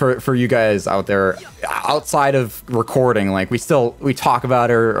for you guys out there outside of recording, like we talk about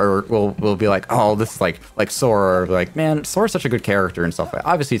it, or we'll be like, oh, this is like Sora, or like, man, Sora's such a good character and stuff.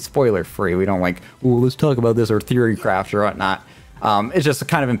 Obviously it's spoiler free. We don't like, oh, let's talk about this, or theory craft or whatnot. It's just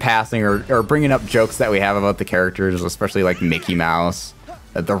kind of in passing, or bringing up jokes that we have about the characters, especially like Mickey Mouse.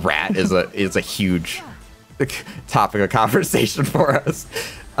 The rat is a huge topic of conversation for us.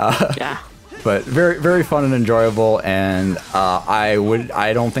 Yeah. But very, very fun and enjoyable, and I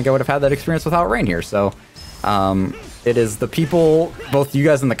don't think I would have had that experience without Raine here. So It is the people, both you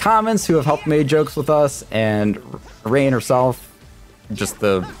guys in the comments who have helped made jokes with us, and Raine herself, just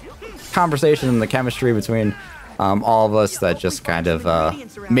the conversation and the chemistry between all of us that just kind of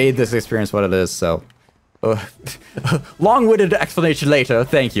made this experience what it is. So long-winded explanation later.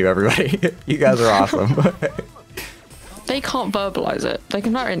 Thank you, everybody. You guys are awesome. They can't verbalize it. They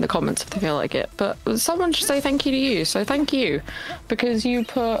can write it in the comments if they feel like it. But someone should say thank you to you. So thank you, because you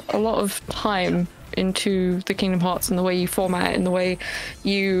put a lot of time into the Kingdom Hearts and the way you format it and the way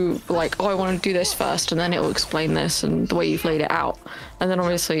you like, oh, I want to do this first and then it will explain this, and the way you've laid it out. And then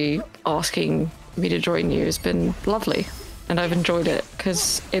obviously asking me to join you has been lovely, and I've enjoyed it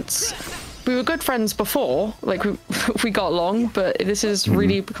because we were good friends before, like we got along, but this has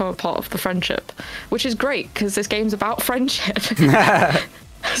really become a part of the friendship, which is great because this game's about friendship.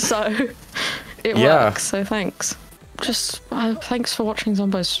 So it works. So thanks. Just thanks for watching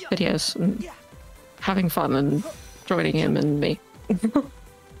Zombo's videos and having fun and joining him and me.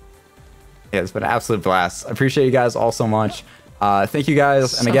 Yeah, it's been an absolute blast. I appreciate you guys all so much. Thank you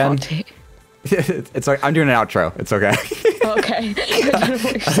guys, and again, it's like I'm doing an outro. It's okay. Okay. I don't know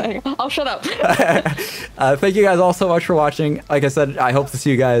what you're saying. I'll shut up. Thank you guys all so much for watching. Like I said, I hope to see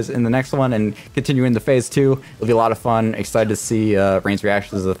you guys in the next one and continue into phase 2. It'll be a lot of fun. Excited to see Raine's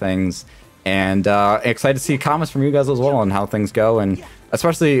reactions to things, and excited to see comments from you guys as well on how things go, and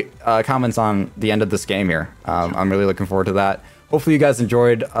especially comments on the end of this game here. I'm really looking forward to that. Hopefully you guys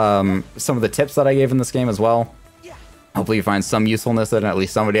enjoyed some of the tips that I gave in this game as well. Hopefully you find some usefulness in at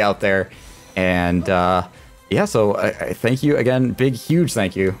least somebody out there. And yeah, so I thank you again. Big, huge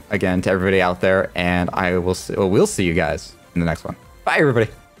thank you again to everybody out there. And we'll see you guys in the next one. Bye, everybody.